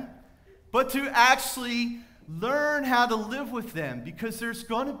them, but to actually learn how to live with them, because there's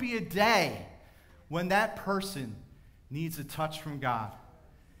going to be a day when that person needs a touch from God.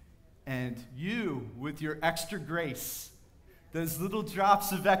 And you, with your extra grace, those little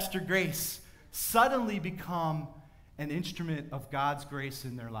drops of extra grace, suddenly become an instrument of God's grace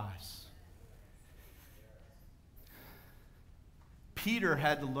in their lives. Peter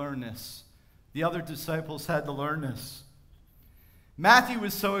had to learn this. The other disciples had to learn this. Matthew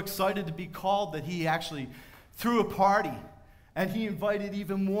was so excited to be called that he actually threw a party, and he invited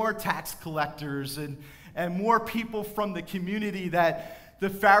even more tax collectors and more people from the community that the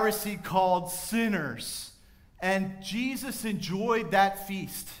Pharisee called sinners. And Jesus enjoyed that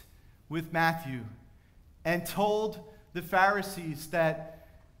feast with Matthew and told the Pharisees that,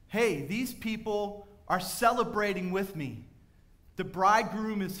 hey, these people are celebrating with me. The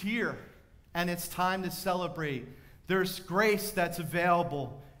bridegroom is here, and it's time to celebrate. There's grace that's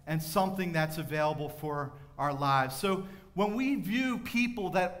available and something that's available for our lives. So when we view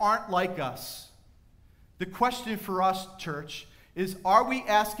people that aren't like us, the question for us, church, is are we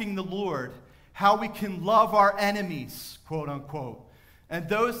asking the Lord how we can love our enemies, quote unquote, and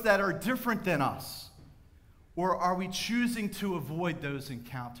those that are different than us? Or are we choosing to avoid those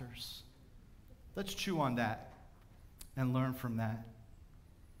encounters? Let's chew on that and learn from that.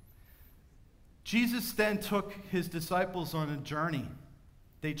 Jesus then took his disciples on a journey.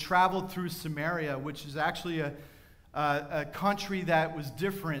 They traveled through Samaria, which is actually a country that was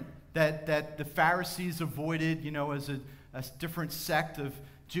different, that the Pharisees avoided, as a different sect of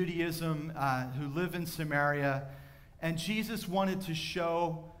Judaism who live in Samaria. And Jesus wanted to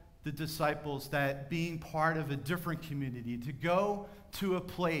show the disciples that being part of a different community, to go to a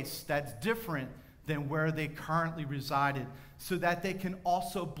place that's different than where they currently resided, so that they can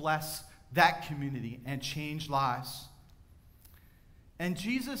also bless that community and change lives. And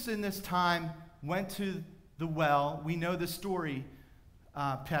Jesus in this time went to the well. We know the story.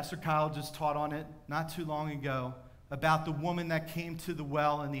 Pastor Kyle just taught on it not too long ago about the woman that came to the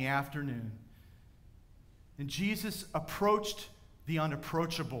well in the afternoon. And Jesus approached the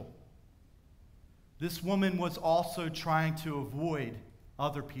unapproachable. This woman was also trying to avoid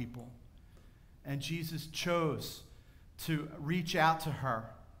other people. And Jesus chose to reach out to her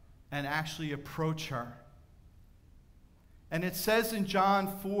and actually approach her. And it says in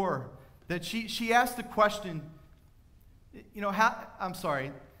John 4 that she asked the question,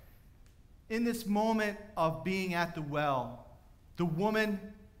 in this moment of being at the well, the woman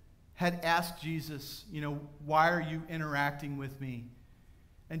had asked Jesus, why are you interacting with me?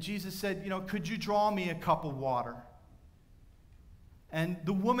 And Jesus said, could you draw me a cup of water? And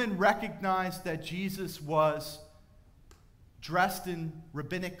the woman recognized that Jesus was dressed in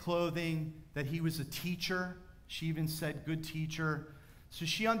rabbinic clothing, that he was a teacher. She even said, good teacher. So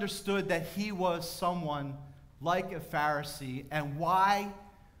she understood that he was someone like a Pharisee, and why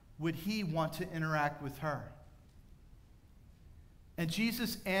would he want to interact with her? And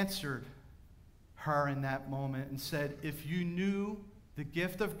Jesus answered her in that moment and said, if you knew the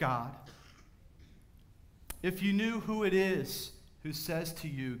gift of God, if you knew who it is who says to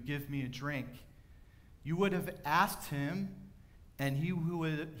you, give me a drink, you would have asked him, and he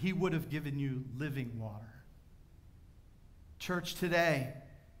would have given you living water. Church, today,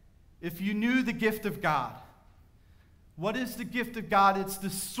 if you knew the gift of God, what is the gift of God? It's the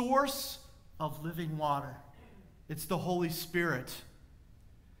source of living water. It's the Holy Spirit.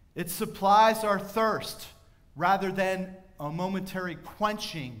 It supplies our thirst rather than a momentary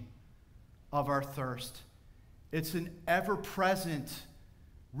quenching of our thirst. It's an ever-present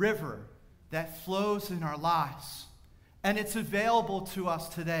river that flows in our lives, and it's available to us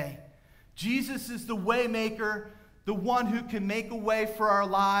today. Jesus is the way maker, the one who can make a way for our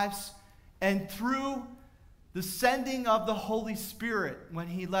lives, and through the sending of the Holy Spirit, when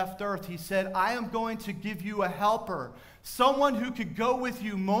he left earth, he said, I am going to give you a helper, someone who could go with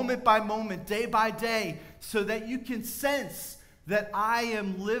you moment by moment, day by day, so that you can sense that I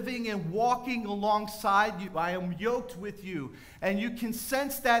am living and walking alongside you. I am yoked with you. And you can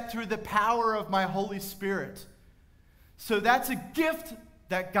sense that through the power of my Holy Spirit. So that's a gift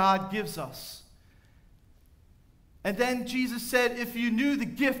that God gives us. And then Jesus said, if you knew the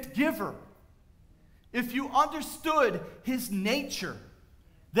gift giver, if you understood his nature,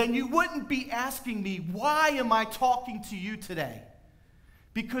 then you wouldn't be asking me, why am I talking to you today?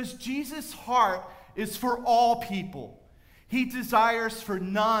 Because Jesus' heart is for all people. He desires for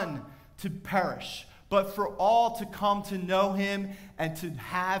none to perish, but for all to come to know him and to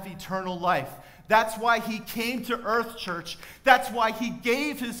have eternal life. That's why he came to earth, church. That's why he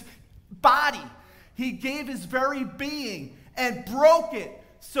gave his body. He gave his very being and broke it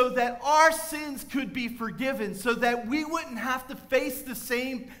so that our sins could be forgiven, so that we wouldn't have to face the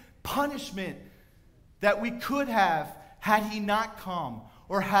same punishment that we could have had he not come,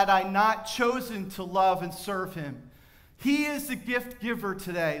 or had I not chosen to love and serve him. He is the gift giver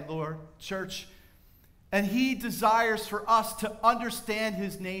today, Lord, church, and he desires for us to understand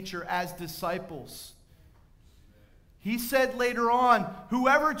his nature as disciples. He said later on,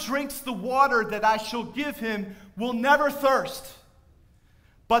 whoever drinks the water that I shall give him will never thirst,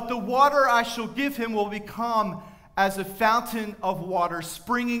 but the water I shall give him will become as a fountain of water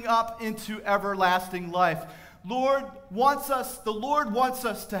springing up into everlasting life. The Lord wants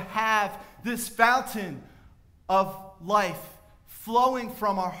us to have this fountain of life flowing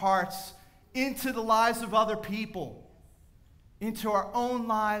from our hearts into the lives of other people, into our own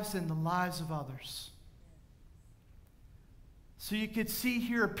lives and the lives of others. So you could see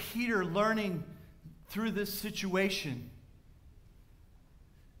here Peter learning through this situation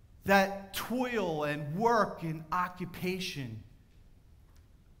that toil and work and occupation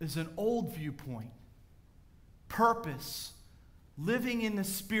is an old viewpoint. Purpose, living in the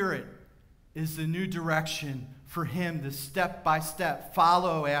Spirit, is the new direction for him to step by step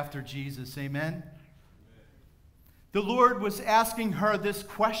follow after Jesus. Amen? The Lord was asking her this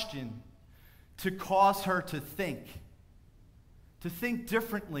question to cause her to think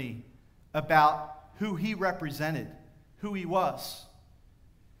differently about who he represented, who he was.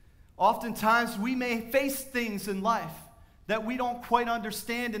 Oftentimes, we may face things in life that we don't quite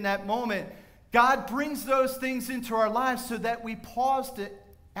understand in that moment. God brings those things into our lives so that we pause to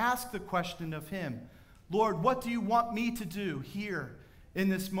ask the question of him, Lord, what do you want me to do here in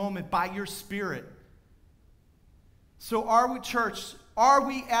this moment by your Spirit? So are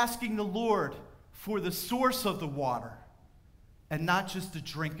we asking the Lord for the source of the water and not just a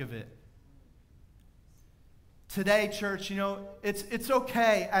drink of it? Today, church, it's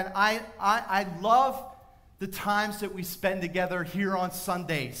okay, and I love the times that we spend together here on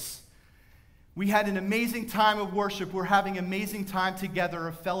Sundays. We had an amazing time of worship. We're having an amazing time together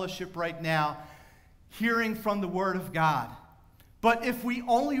of fellowship right now, hearing from the Word of God. But if we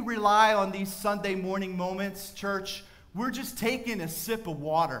only rely on these Sunday morning moments, church, we're just taking a sip of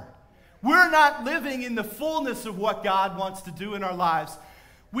water. We're not living in the fullness of what God wants to do in our lives.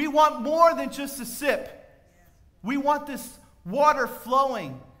 We want more than just a sip. We want this water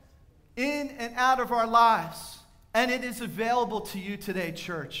flowing in and out of our lives. And it is available to you today,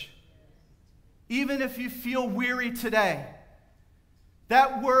 church. Even if you feel weary today,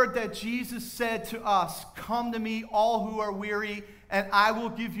 that word that Jesus said to us, come to me all who are weary, and I will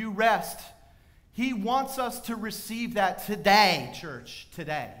give you rest. He wants us to receive that today, church,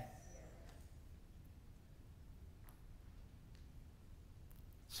 today.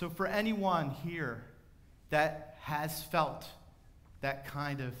 So for anyone here that has felt that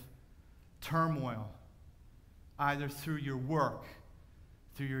kind of turmoil, either through your work,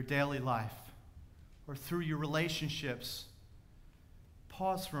 through your daily life, or through your relationships,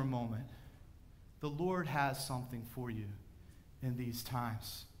 pause for a moment. The Lord has something for you in these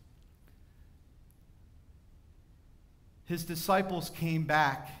times. His disciples came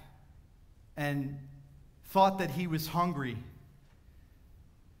back and thought that he was hungry.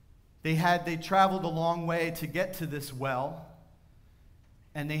 They traveled a long way to get to this well,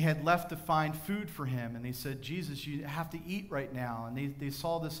 and they had left to find food for him. And they said, Jesus, you have to eat right now. And they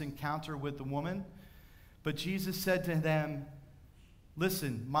saw this encounter with the woman. But Jesus said to them,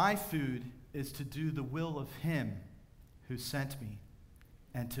 listen, my food is to do the will of him who sent me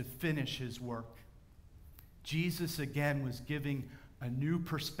and to finish his work. Jesus, again, was giving a new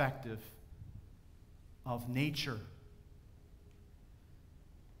perspective of nature.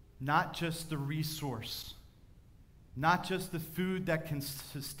 Not just the resource, not just the food that can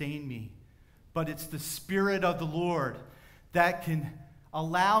sustain me, but it's the Spirit of the Lord that can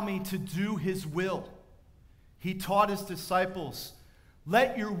allow me to do his will. He taught his disciples,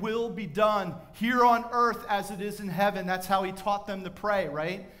 let your will be done here on earth as it is in heaven. That's how he taught them to pray,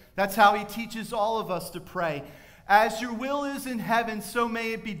 right? That's how he teaches all of us to pray. As your will is in heaven, so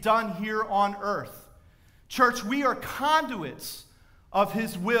may it be done here on earth. Church, we are conduits of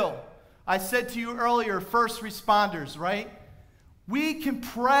his will. I said to you earlier, first responders, right? We can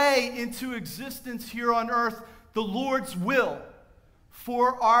pray into existence here on earth the Lord's will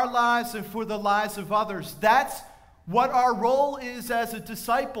for our lives and for the lives of others. That's what our role is as a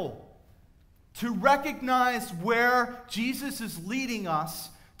disciple, to recognize where Jesus is leading us,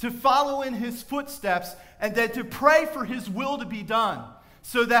 to follow in his footsteps, and then to pray for his will to be done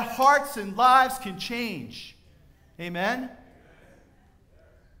so that hearts and lives can change. Amen?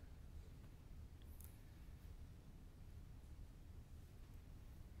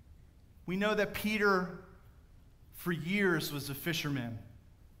 We know that Peter, for years, was a fisherman.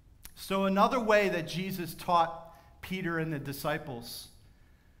 So another way that Jesus taught Peter and the disciples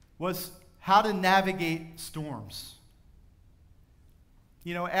was how to navigate storms.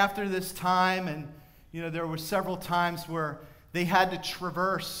 After this time, and there were several times where they had to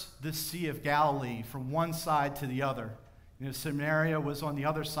traverse the Sea of Galilee from one side to the other. Samaria was on the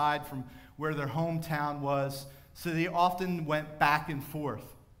other side from where their hometown was, so they often went back and forth.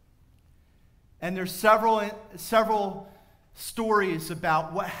 And there's several stories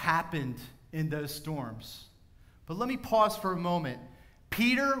about what happened in those storms. But let me pause for a moment.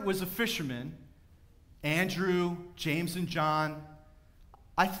 Peter was a fisherman. Andrew, James, and John,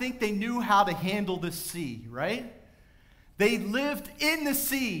 I think they knew how to handle the sea, right? They lived in the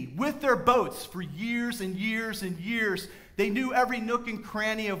sea with their boats for years and years and years. They knew every nook and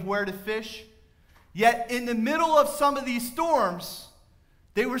cranny of where to fish. Yet in the middle of some of these storms,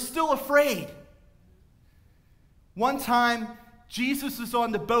 they were still afraid. One time, Jesus was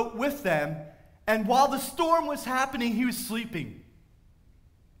on the boat with them, and while the storm was happening, he was sleeping.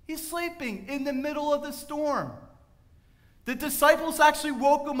 He's sleeping in the middle of the storm. The disciples actually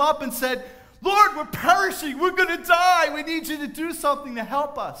woke him up and said, "Lord, we're perishing. We're going to die. We need you to do something to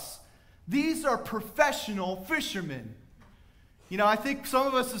help us." These are professional fishermen. I think some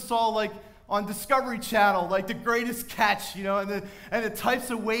of us saw, like, on Discovery Channel, like The Greatest Catch, and the types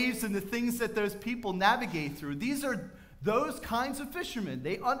of waves and the things that those people navigate through. These are those kinds of fishermen.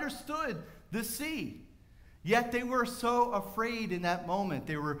 They understood the sea. Yet they were so afraid in that moment.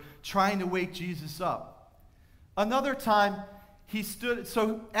 They were trying to wake Jesus up. Another time,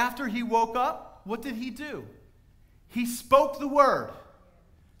 so after he woke up, what did he do? He spoke the word,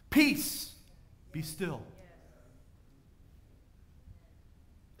 "Peace, be still."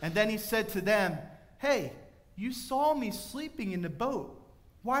 And then he said to them, "Hey, you saw me sleeping in the boat.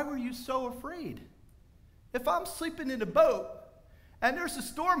 Why were you so afraid? If I'm sleeping in a boat and there's a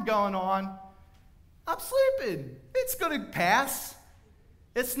storm going on, I'm sleeping. It's going to pass.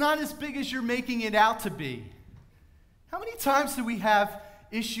 It's not as big as you're making it out to be." How many times do we have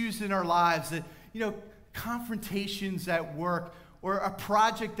issues in our lives that, confrontations at work or a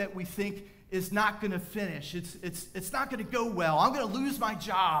project that we think is not going to finish? It's not going to go well. I'm going to lose my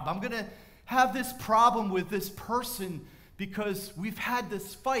job. I'm going to have this problem with this person because we've had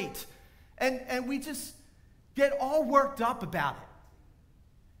this fight. And we just get all worked up about it.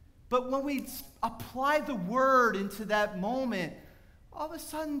 But when we apply the word into that moment, all of a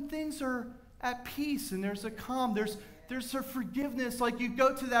sudden things are at peace and there's a calm. There's a forgiveness. Like, you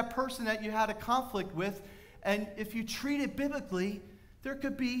go to that person that you had a conflict with, and if you treat it biblically, there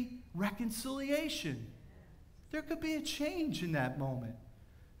could be reconciliation. There could be a change in that moment.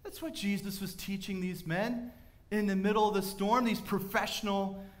 That's what Jesus was teaching these men in the middle of the storm, these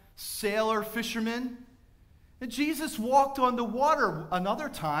professional sailor fishermen. And Jesus walked on the water another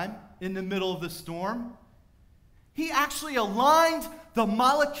time in the middle of the storm. He actually aligned the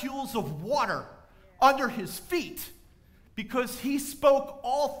molecules of water under his feet because he spoke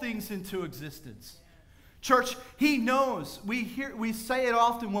all things into existence. Church, he knows. We say it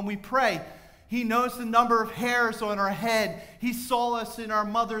often when we pray. He knows the number of hairs on our head. He saw us in our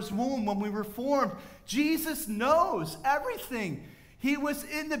mother's womb when we were formed. Jesus knows everything. He was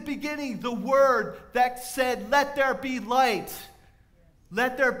in the beginning, the Word that said, "Let there be light.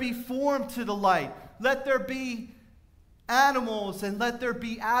 Let there be form to the light. Let there be animals, and let there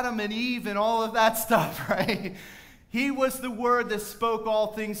be Adam and Eve," and all of that stuff, right? He was the Word that spoke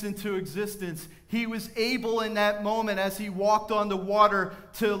all things into existence. He was able in that moment, as he walked on the water,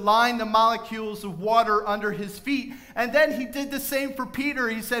 to align the molecules of water under his feet. And then he did the same for Peter.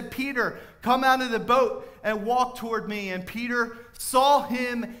 He said, "Peter, come out of the boat and walk toward me." And Peter saw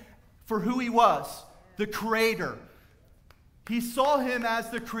him for who he was, the Creator. He saw him as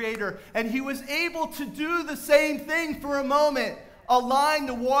the Creator, and he was able to do the same thing for a moment, align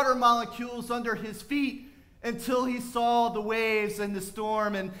the water molecules under his feet, until he saw the waves and the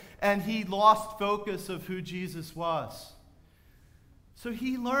storm, and he lost focus of who Jesus was. So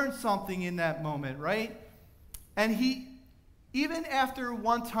he learned something in that moment, right? And even after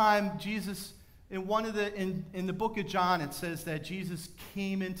one time, Jesus, in the book of John, it says that Jesus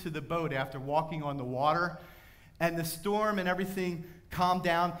came into the boat after walking on the water, and the storm and everything calmed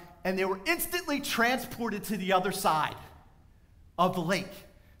down, and they were instantly transported to the other side of the lake.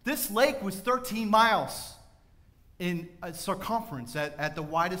 This lake was 13 miles in circumference at the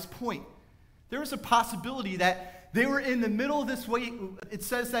widest point. There was a possibility that they were in the middle of this way. It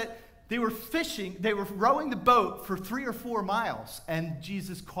says that they were rowing the boat for 3 or 4 miles, and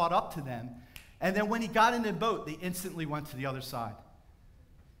Jesus caught up to them. And then when he got in the boat, they instantly went to the other side.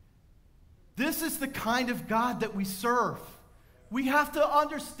 This is the kind of God that we serve. We have to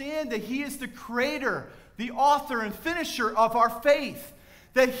understand that he is the Creator, the author and finisher of our faith,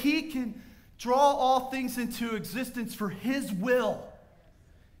 that he can draw all things into existence for his will.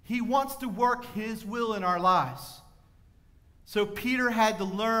 He wants to work his will in our lives. So Peter had to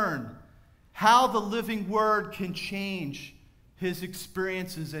learn how the living word can change his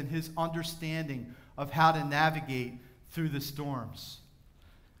experiences and his understanding of how to navigate through the storms.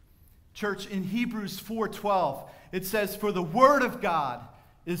 Church, in Hebrews 4:12, it says, "For the word of God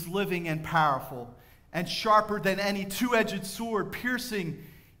is living and powerful, and sharper than any two-edged sword, piercing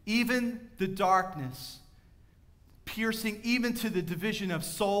even the darkness, piercing even to the division of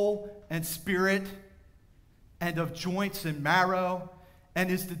soul and spirit, and of joints and marrow,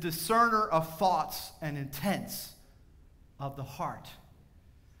 and is the discerner of thoughts and intents of the heart."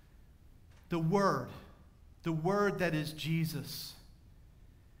 The word that is Jesus,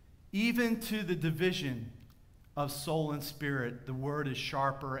 even to the division of soul and spirit, the word is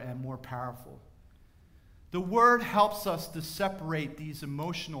sharper and more powerful. The word helps us to separate these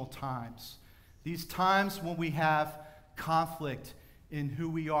emotional times, these times when we have conflict in who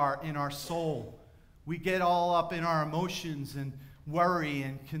we are, in our soul. We get all up in our emotions and worry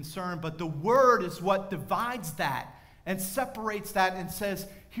and concern, but the word is what divides that and separates that and says,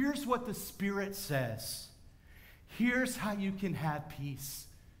 here's what the Spirit says. Here's how you can have peace.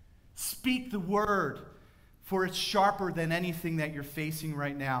 Speak the word, for it's sharper than anything that you're facing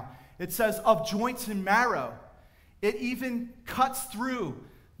right now. It says of joints and marrow. It even cuts through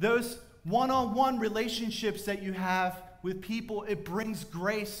those one-on-one relationships that you have with people. It brings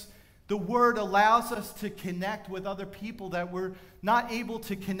grace. The word allows us to connect with other people that we're not able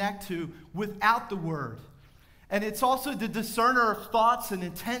to connect to without the word. And it's also the discerner of thoughts and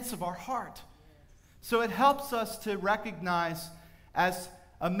intents of our heart. So it helps us to recognize, as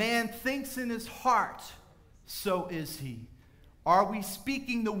a man thinks in his heart, so is he. Are we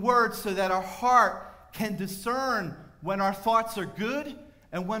speaking the word so that our heart can discern when our thoughts are good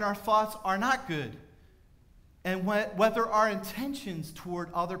and when our thoughts are not good? And whether our intentions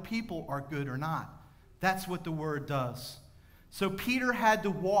toward other people are good or not. That's what the word does. So Peter had to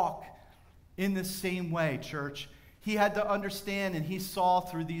walk in the same way, church. He had to understand, and he saw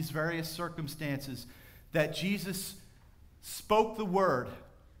through these various circumstances that Jesus spoke the word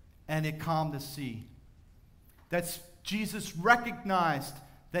and it calmed the sea. That Jesus recognized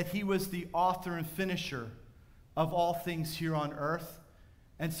that he was the author and finisher of all things here on earth.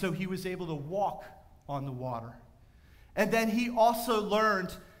 And so he was able to walk on the water. And then he also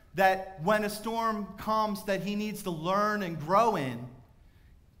learned that when a storm comes that he needs to learn and grow in,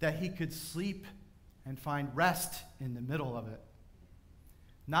 that he could sleep and find rest in the middle of it.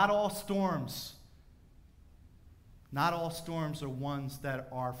 Not all storms are ones that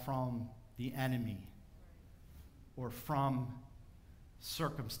are from the enemy or from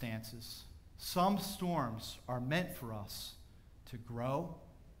circumstances. Some storms are meant for us to grow,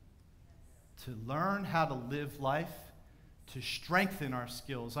 to learn how to live life, to strengthen our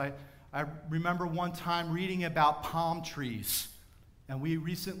skills. I remember one time reading about palm trees, and we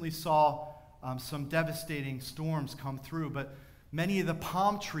recently saw some devastating storms come through, but many of the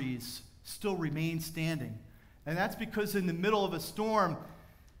palm trees still remain standing. And that's because in the middle of a storm,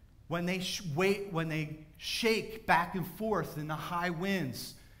 when they shake back and forth in the high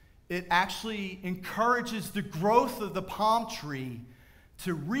winds, it actually encourages the growth of the palm tree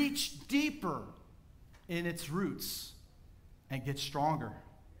to reach deeper in its roots and get stronger.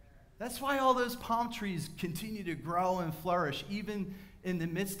 That's why all those palm trees continue to grow and flourish, even in the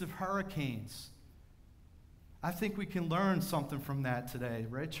midst of hurricanes. I think we can learn something from that today,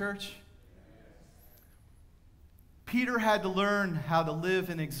 right, church? Peter had to learn how to live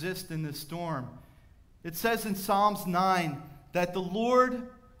and exist in this storm. It says in Psalms 9 that the Lord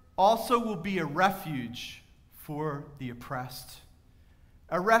also will be a refuge for the oppressed,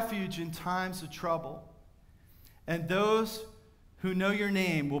 a refuge in times of trouble. And those who know your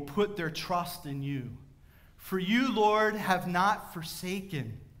name will put their trust in you. For you, Lord, have not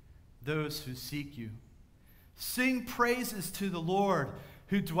forsaken those who seek you. Sing praises to the Lord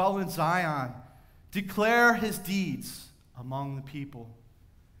who dwell in Zion. Declare his deeds among the people.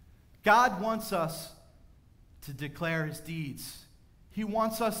 God wants us to declare his deeds. He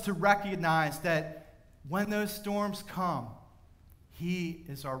wants us to recognize that when those storms come, he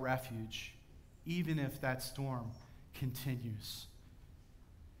is our refuge, even if that storm continues.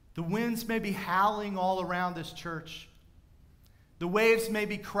 The winds may be howling all around this church. The waves may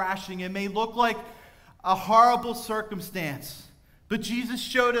be crashing. It may look like a horrible circumstance. But Jesus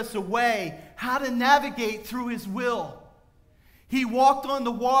showed us a way how to navigate through his will. He walked on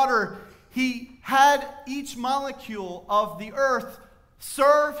the water. He had each molecule of the earth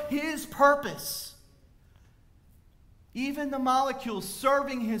serve his purpose. Even the molecules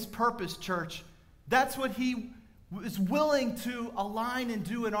serving his purpose, church. That's what he is willing to align and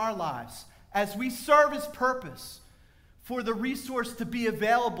do in our lives as we serve his purpose. for the resource to be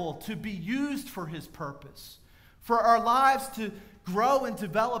available, to be used for his purpose, for our lives to grow and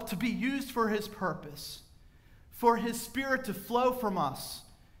develop, to be used for his purpose, for his Spirit to flow from us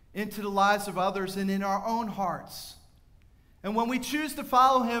into the lives of others and in our own hearts. And when we choose to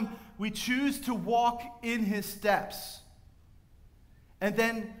follow him, we choose to walk in his steps. And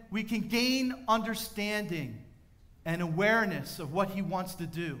then we can gain understanding and awareness of what he wants to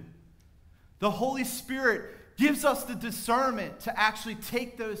do. The Holy Spirit gives us the discernment to actually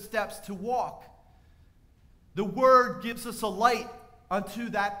take those steps to walk. The Word gives us a light unto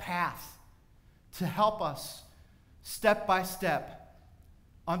that path to help us step by step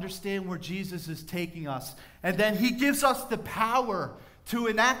understand where Jesus is taking us. And then he gives us the power to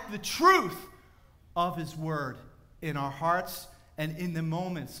enact the truth of his word in our hearts and in the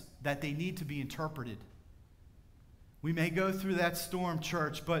moments that they need to be interpreted. We may go through that storm,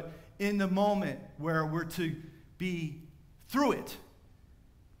 church, but in the moment where we're to be through it,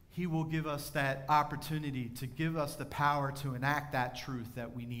 he will give us that opportunity to give us the power to enact that truth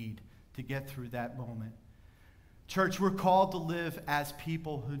that we need to get through that moment. Church, we're called to live as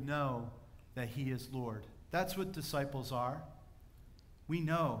people who know that he is Lord. That's what disciples are. We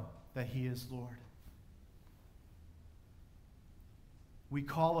know that he is Lord. We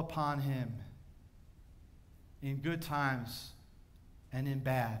call upon him in good times and in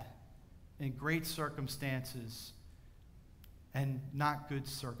bad, in great circumstances and not good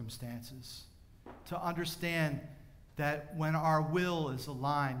circumstances, to understand that when our will is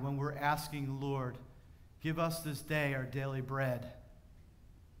aligned, when we're asking the Lord, give us this day our daily bread.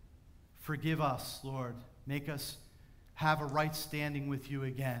 Forgive us, Lord. Make us have a right standing with you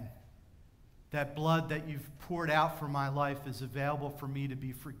again. That blood that you've poured out for my life is available for me to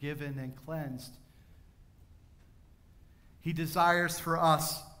be forgiven and cleansed. He desires for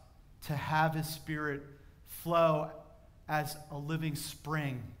us to have his Spirit flow as a living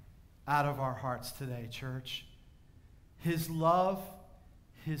spring out of our hearts today, church. His love,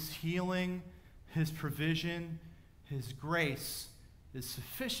 his healing, his provision, his grace is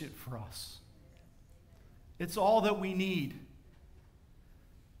sufficient for us. It's all that we need.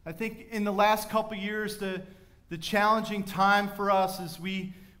 I think in the last couple years, the challenging time for us is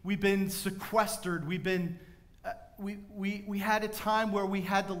we've been sequestered. We had a time where we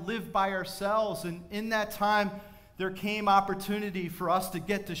had to live by ourselves, and in that time, there came opportunity for us to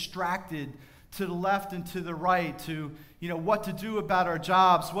get distracted to the left and to the right, to what to do about our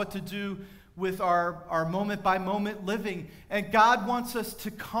jobs, what to do with our moment-by-moment living. And God wants us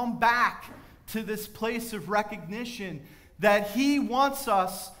to come back to this place of recognition that he wants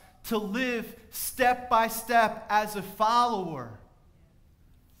us to live step by step as a follower,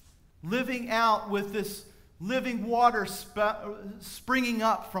 living out with this living water springing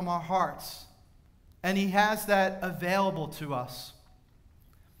up from our hearts. And he has that available to us.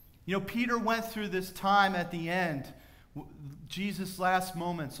 Peter went through this time at the end, Jesus' last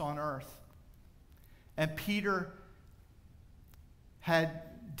moments on earth. And Peter had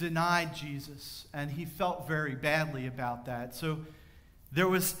denied Jesus, and he felt very badly about that. So it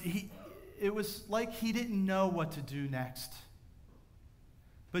was like he didn't know what to do next.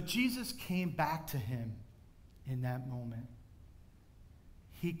 But Jesus came back to him in that moment.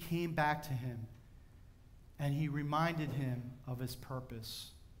 He came back to him, and he reminded him of his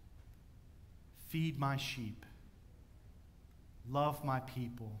purpose. Feed my sheep. Love my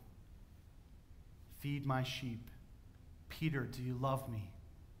people. Feed my sheep. Peter, do you love me?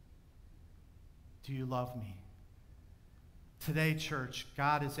 Do you love me? Today, church,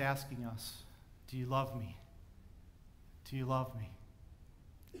 God is asking us, do you love me? Do you love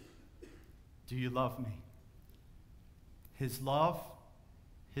me? Do you love me? His love,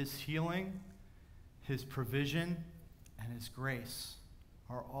 his healing, his provision, and his grace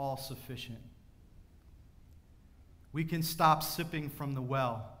are all sufficient. We can stop sipping from the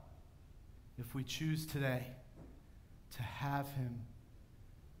well if we choose today to have him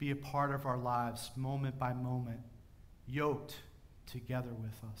be a part of our lives moment by moment, yoked together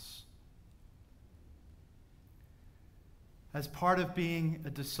with us. As part of being a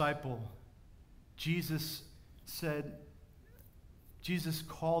disciple, Jesus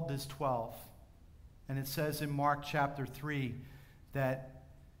called his 12, and it says in Mark chapter 3 that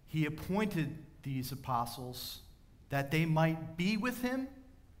he appointed these apostles that they might be with him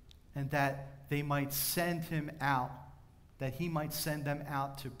and that they might send him out, that he might send them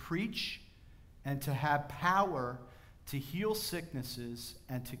out to preach and to have power to heal sicknesses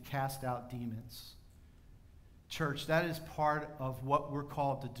and to cast out demons. Church, that is part of what we're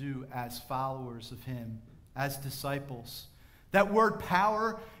called to do as followers of him, as disciples. That word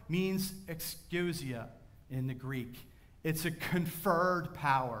power means exousia in the Greek. It's a conferred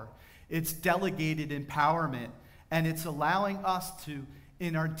power. It's delegated empowerment. And it's allowing us to,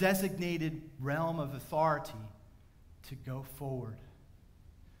 in our designated realm of authority, to go forward.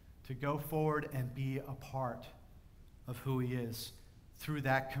 To go forward and be a part of who he is through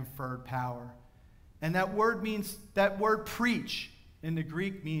that conferred power. And that word preach in the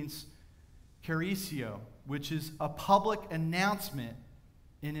Greek means charisio, which is a public announcement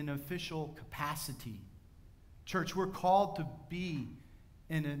in an official capacity. Church, we're called to be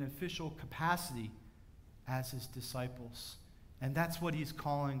in an official capacity as his disciples. And that's what he's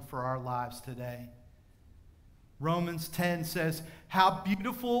calling for our lives today. Romans 10 says, "How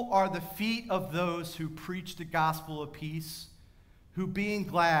beautiful are the feet of those who preach the gospel of peace, who being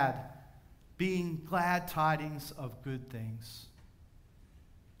glad tidings of good things."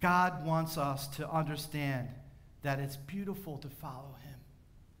 God wants us to understand that it's beautiful to follow him.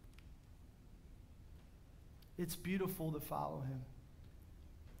 It's beautiful to follow him.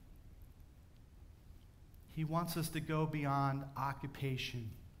 He wants us to go beyond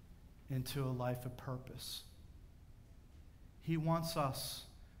occupation into a life of purpose. He wants us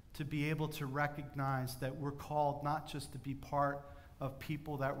to be able to recognize that we're called not just to be part of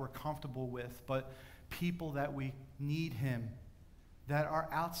people that we're comfortable with, but people that we need him, that are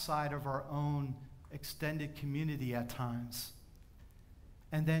outside of our own extended community at times.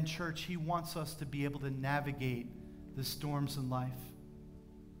 And then, church, he wants us to be able to navigate the storms in life,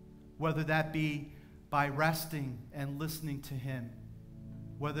 whether that be by resting and listening to him,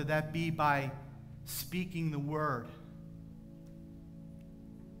 whether that be by speaking the word,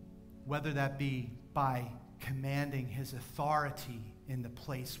 whether that be by commanding his authority in the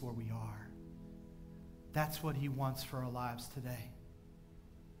place where we are. That's what he wants for our lives today.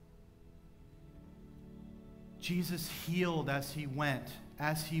 Jesus healed as he went,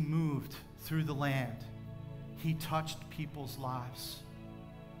 as he moved through the land. He touched people's lives.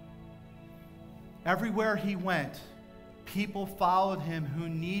 Everywhere he went, people followed him who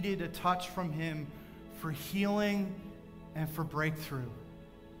needed a touch from him for healing and for breakthrough.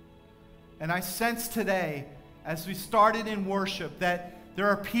 And I sense today, as we started in worship, that there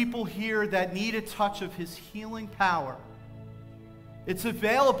are people here that need a touch of his healing power. It's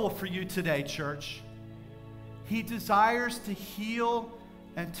available for you today, church. He desires to heal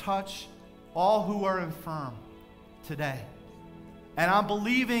and touch all who are infirm today. And I'm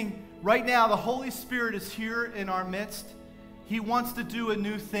believing right now the Holy Spirit is here in our midst. He wants to do a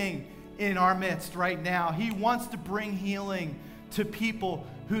new thing in our midst right now. He wants to bring healing to people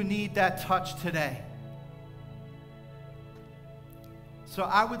who need that touch today. So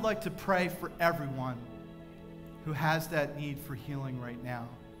I would like to pray for everyone who has that need for healing right now.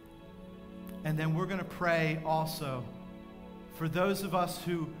 And then we're going to pray also for those of us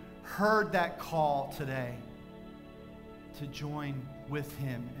who heard that call today to join with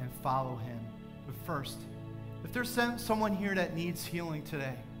him and follow him. But first, if there's someone here that needs healing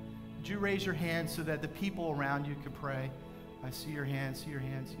today, would you raise your hand so that the people around you can pray? I see your hand, see your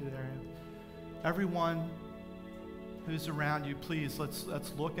hand, see their hand. Everyone who's around you, please, let's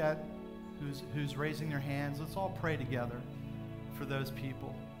look at who's raising their hands. Let's all pray together for those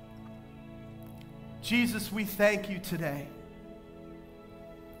people. Jesus, we thank you today.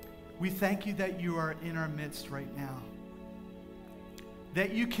 We thank you that you are in our midst right now.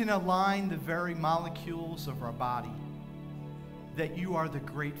 That you can align the very molecules of our body. That you are the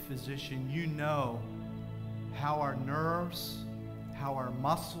great physician. You know how our nerves, how our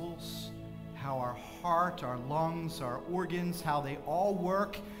muscles, how our heart, our lungs, our organs, how they all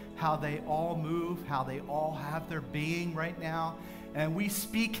work, how they all move, how they all have their being right now. And we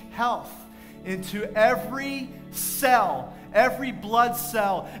speak health into every cell, every blood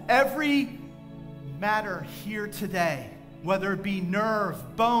cell, every matter here today, whether it be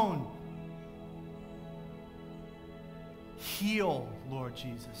nerve, bone. Heal, Lord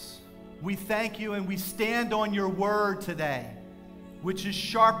Jesus. We thank you and we stand on your word today, which is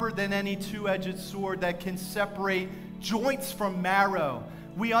sharper than any two-edged sword that can separate joints from marrow.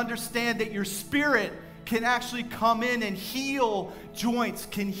 We understand that your spirit can actually come in and heal joints,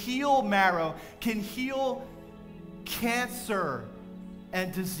 can heal marrow, can heal cancer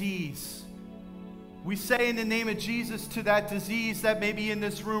and disease. We say in the name of Jesus to that disease that may be in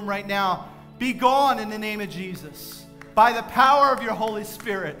this room right now, be gone in the name of Jesus. By the power of your Holy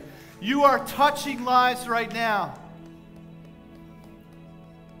Spirit, you are touching lives right now.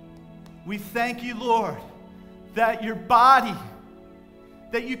 We thank you, Lord, that your body,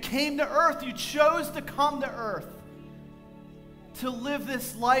 that you came to earth, you chose to come to earth to live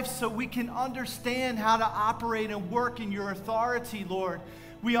this life so we can understand how to operate and work in your authority, Lord.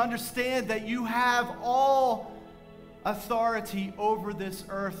 We understand that you have all authority over this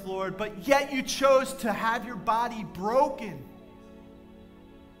earth, Lord, but yet you chose to have your body broken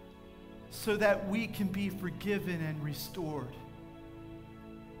so that we can be forgiven and restored.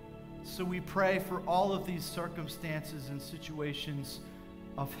 So we pray for all of these circumstances and situations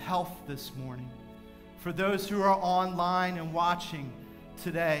of health this morning. For those who are online and watching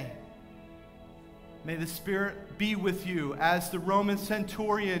today, may the Spirit be with you. As the Roman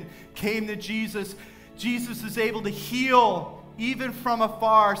centurion came to Jesus, Jesus is able to heal even from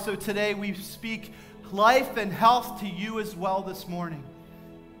afar. So today we speak life and health to you as well this morning.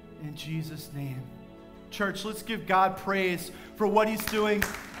 In Jesus' name. Church, let's give God praise for what he's doing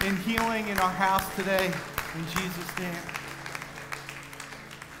in healing in our house today. In Jesus' name.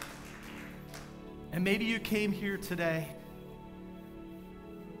 And maybe you came here today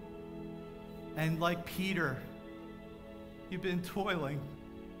and like Peter, you've been toiling,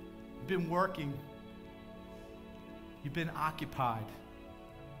 you've been working, you've been occupied.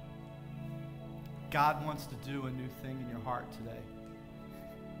 God wants to do a new thing in your heart today.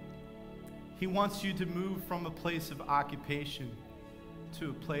 He wants you to move from a place of occupation to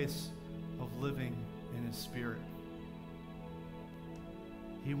a place of living in his Spirit.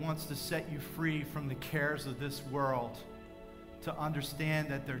 He wants to set you free from the cares of this world, to understand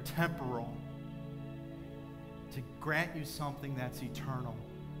that they're temporal, to grant you something that's eternal.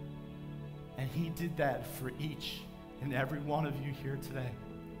 And he did that for each and every one of you here today.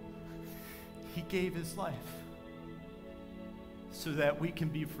 He gave his life so that we can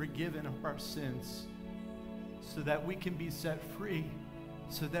be forgiven of our sins, so that we can be set free,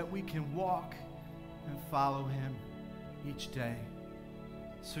 so that we can walk and follow him each day.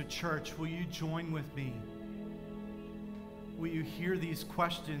 So church, will you join with me? Will you hear these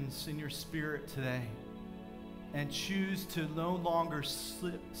questions in your spirit today and choose to no longer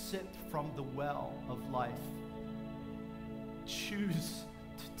sip from the well of life? Choose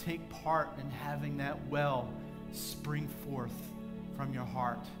to take part in having that well spring forth from your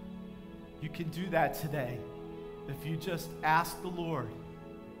heart. You can do that today if you just ask the Lord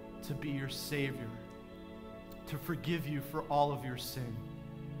to be your Savior, to forgive you for all of your sin.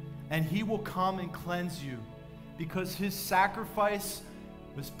 And he will come and cleanse you because his sacrifice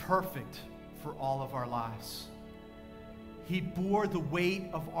was perfect for all of our lives. He bore the weight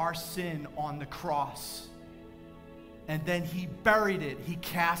of our sin on the cross. And then he buried it, he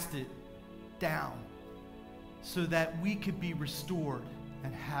cast it down so that we could be restored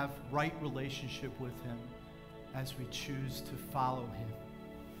and have right relationship with him as we choose to follow him.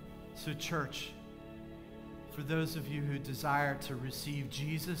 So church, for those of you who desire to receive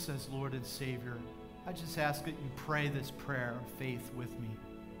Jesus as Lord and Savior, I just ask that you pray this prayer of faith with me.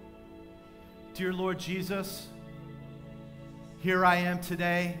 Dear Lord Jesus, here I am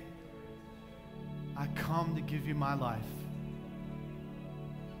today. I come to give you my life.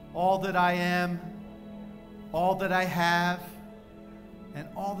 All that I am, all that I have, and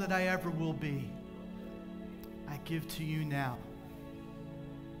all that I ever will be, I give to you now.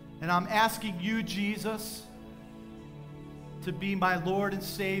 And I'm asking you, Jesus, to be my Lord and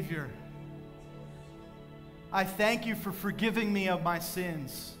Savior. I thank you for forgiving me of my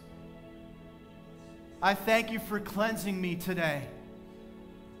sins. I thank you for cleansing me today.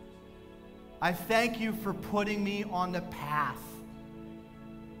 I thank you for putting me on the path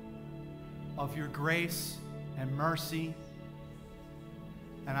of your grace and mercy.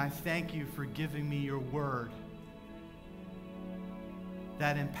 And I thank you for giving me your word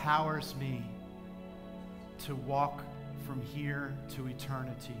that empowers me to walk from here to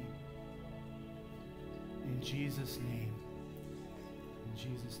eternity. In Jesus' name. In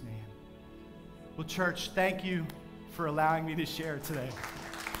Jesus' name. Well, church, thank you for allowing me to share today.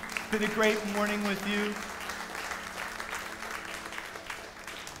 It's been a great morning with you.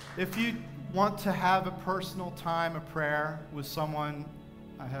 If you want to have a personal time of prayer with someone,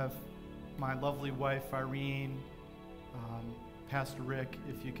 I have my lovely wife, Irene, Pastor Rick,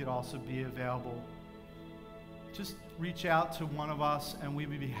 if you could also be available. Just reach out to one of us and we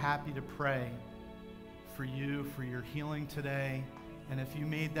would be happy to pray for you, for your healing today. And if you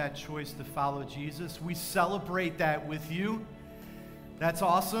made that choice to follow Jesus, we celebrate that with you. That's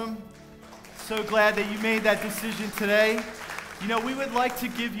awesome. So glad that you made that decision today. You know, we would like to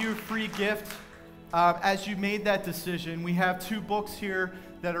give you a free gift as you made that decision. We have 2 books here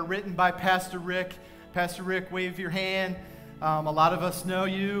that are written by Pastor Rick. Pastor Rick, wave your hand. A lot of us know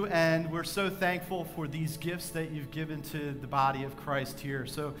you, and we're so thankful for these gifts that you've given to the body of Christ here.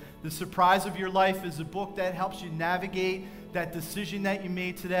 So The Surprise of Your Life is a book that helps you navigate that decision that you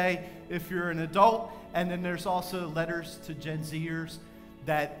made today if you're an adult. And then there's also Letters to Gen Zers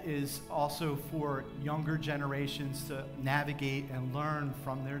that is also for younger generations to navigate and learn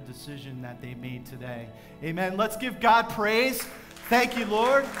from their decision that they made today. Amen. Let's give God praise. Thank you,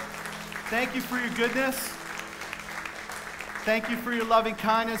 Lord. Thank you for your goodness. Thank you for your loving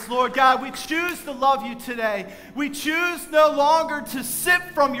kindness. Lord God, we choose to love you today. We choose no longer to sip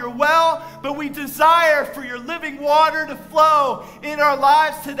from your well, but we desire for your living water to flow in our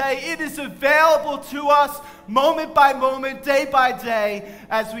lives today. It is available to us moment by moment, day by day,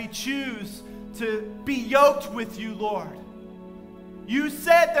 as we choose to be yoked with you, Lord. You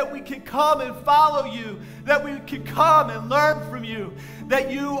said that we could come and follow you, that we could come and learn from you,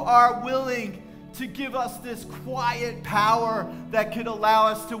 that you are willing to give us this quiet power that could allow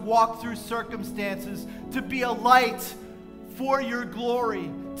us to walk through circumstances, to be a light for your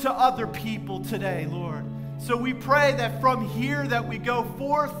glory to other people today, Lord. So we pray that from here that we go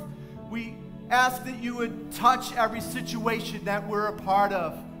forth, we ask that you would touch every situation that we're a part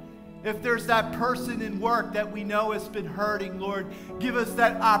of. If there's that person in work that we know has been hurting, Lord, give us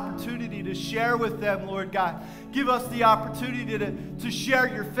that opportunity to share with them, Lord God. Give us the opportunity to share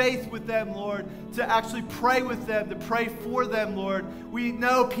your faith with them, Lord, to actually pray with them, to pray for them, Lord. We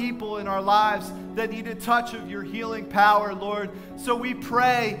know people in our lives that need a touch of your healing power, Lord. So we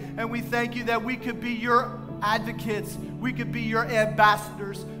pray and we thank you that we could be your advocates. We could be your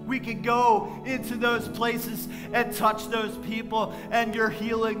ambassadors. We can go into those places and touch those people, and your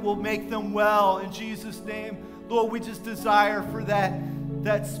healing will make them well in Jesus' name. Lord, we just desire for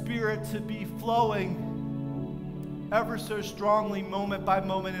that spirit to be flowing ever so strongly moment by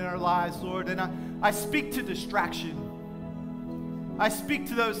moment in our lives, Lord. And I speak to distraction. I speak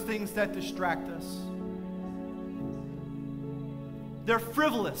to those things that distract us. They're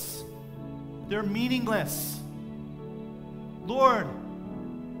frivolous. They're meaningless. Lord,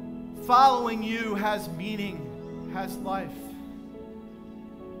 following you has meaning, has life.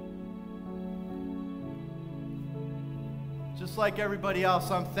 Just like everybody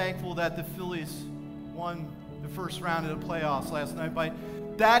else, I'm thankful that the Phillies won the first round of the playoffs last night. But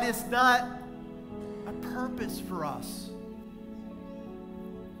that is not a purpose for us.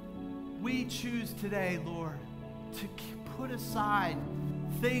 We choose today, Lord, to put aside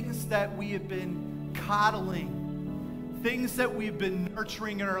things that we have been coddling, things that we've been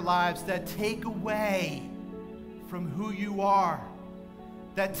nurturing in our lives that take away from who you are,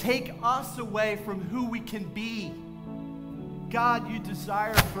 that take us away from who we can be. God, you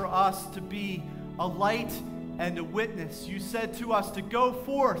desire for us to be a light and a witness. You said to us to go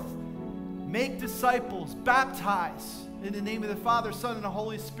forth, make disciples, baptize in the name of the Father, Son, and the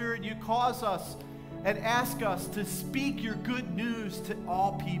Holy Spirit. You cause us and ask us to speak your good news to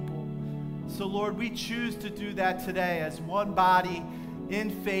all people. So, Lord, we choose to do that today as one body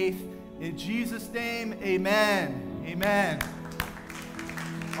in faith. In Jesus' name, amen. Amen.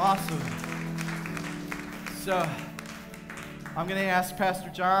 Awesome. So, I'm going to ask Pastor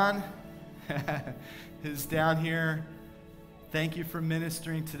John, who's down here. Thank you for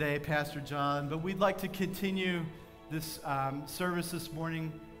ministering today, Pastor John. But we'd like to continue this service this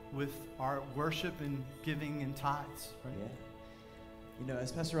morning with our worship and giving and tithes. Right? Yeah. You know,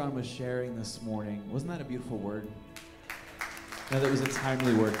 as Pastor Ron was sharing this morning, wasn't that a beautiful word? No, that was a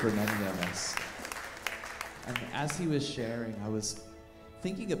timely word for many of us. And as he was sharing, I was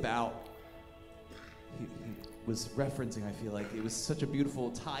thinking about, he was referencing, I feel like, it was such a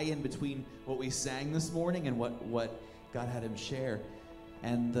beautiful tie-in between what we sang this morning and what God had him share.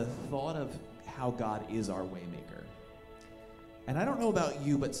 And the thought of how God is our waymaker. And I don't know about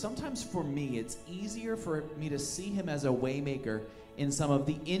you, but sometimes for me, it's easier for me to see him as a waymaker in some of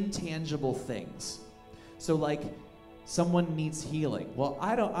the intangible things. So like, someone needs healing. Well,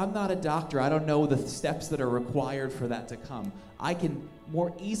 I'm not a doctor. I don't know the steps that are required for that to come. I can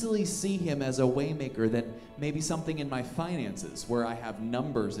more easily see him as a waymaker than maybe something in my finances where I have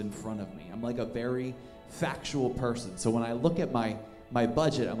numbers in front of me. I'm like a very factual person. So when I look at my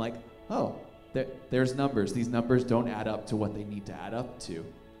budget, I'm like, oh, there's numbers. These numbers don't add up to what they need to add up to.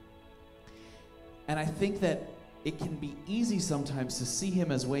 And I think that it can be easy sometimes to see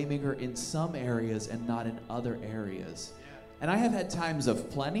him as waymaker in some areas and not in other areas. Yeah. And I have had times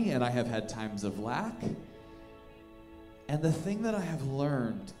of plenty and I have had times of lack. And the thing that I have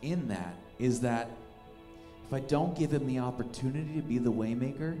learned in that is that if I don't give him the opportunity to be the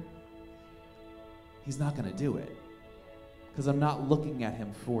waymaker, he's not going to do it. Because I'm not looking at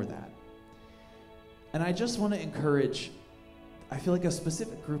him for that. And I just want to encourage, I feel like a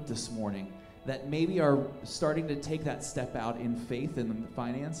specific group this morning that maybe are starting to take that step out in faith in the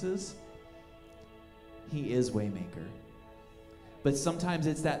finances. He is waymaker. But sometimes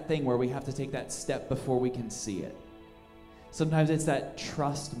it's that thing where we have to take that step before we can see it. Sometimes it's that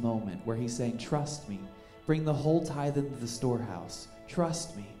trust moment where he's saying, trust me. Bring the whole tithe into the storehouse.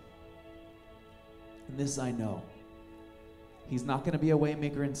 Trust me. And this I know. He's not going to be a way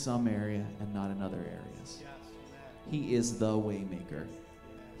maker in some area and not in other areas. He is the way maker.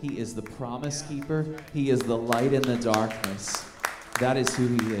 He is the promise keeper. He is the light in the darkness. That is who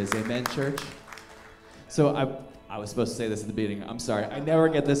he is. Amen, church? So I was supposed to say this at the beginning. I'm sorry. I never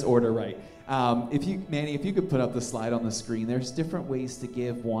get this order right. Manny, if you could put up the slide on the screen, there's different ways to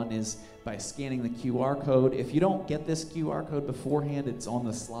give. One is by scanning the QR code. If you don't get this QR code beforehand, it's on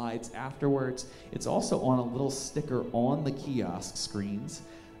the slides afterwards. It's also on a little sticker on the kiosk screens,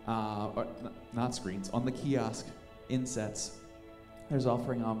 or not screens, on the kiosk insets. There's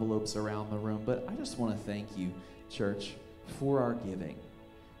offering envelopes around the room, but I just want to thank you, church, for our giving,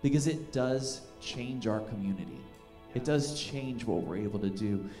 because it does change our community. It does change what we're able to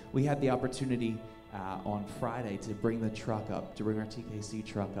do. We had the opportunity on Friday to bring the truck up, to bring our TKC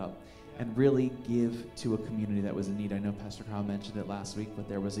truck up, and really give to a community that was in need. I know Pastor Kyle mentioned it last week, but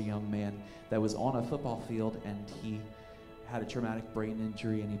there was a young man that was on a football field, and he had a traumatic brain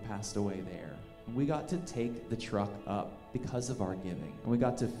injury, and he passed away there. And we got to take the truck up because of our giving, and we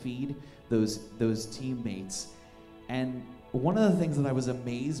got to feed those teammates. And one of the things that I was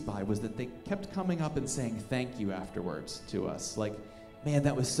amazed by was that they kept coming up and saying thank you afterwards to us. Like, man,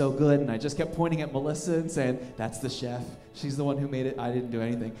 that was so good. And I just kept pointing at Melissa and saying, that's the chef. She's the one who made it. I didn't do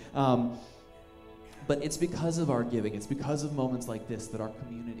anything. But it's because of our giving. It's because of moments like this that our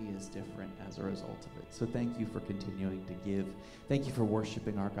community is different as a result of it. So thank you for continuing to give. Thank you for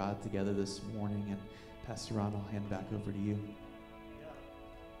worshiping our God together this morning. And Pastor Ron, I'll hand back over to you.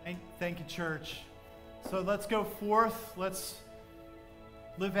 Thank you, church. So let's go forth. Let's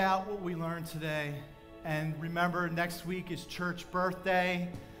live out what we learned today. And remember, next week is church birthday.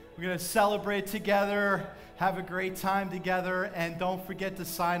 We're going to celebrate together, have a great time together, and don't forget to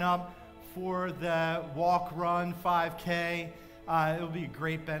sign up for the Walk Run 5K. It'll be a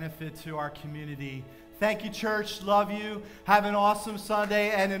great benefit to our community. Thank you, church. Love you. Have an awesome Sunday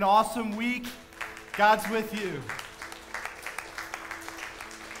and an awesome week. God's with you.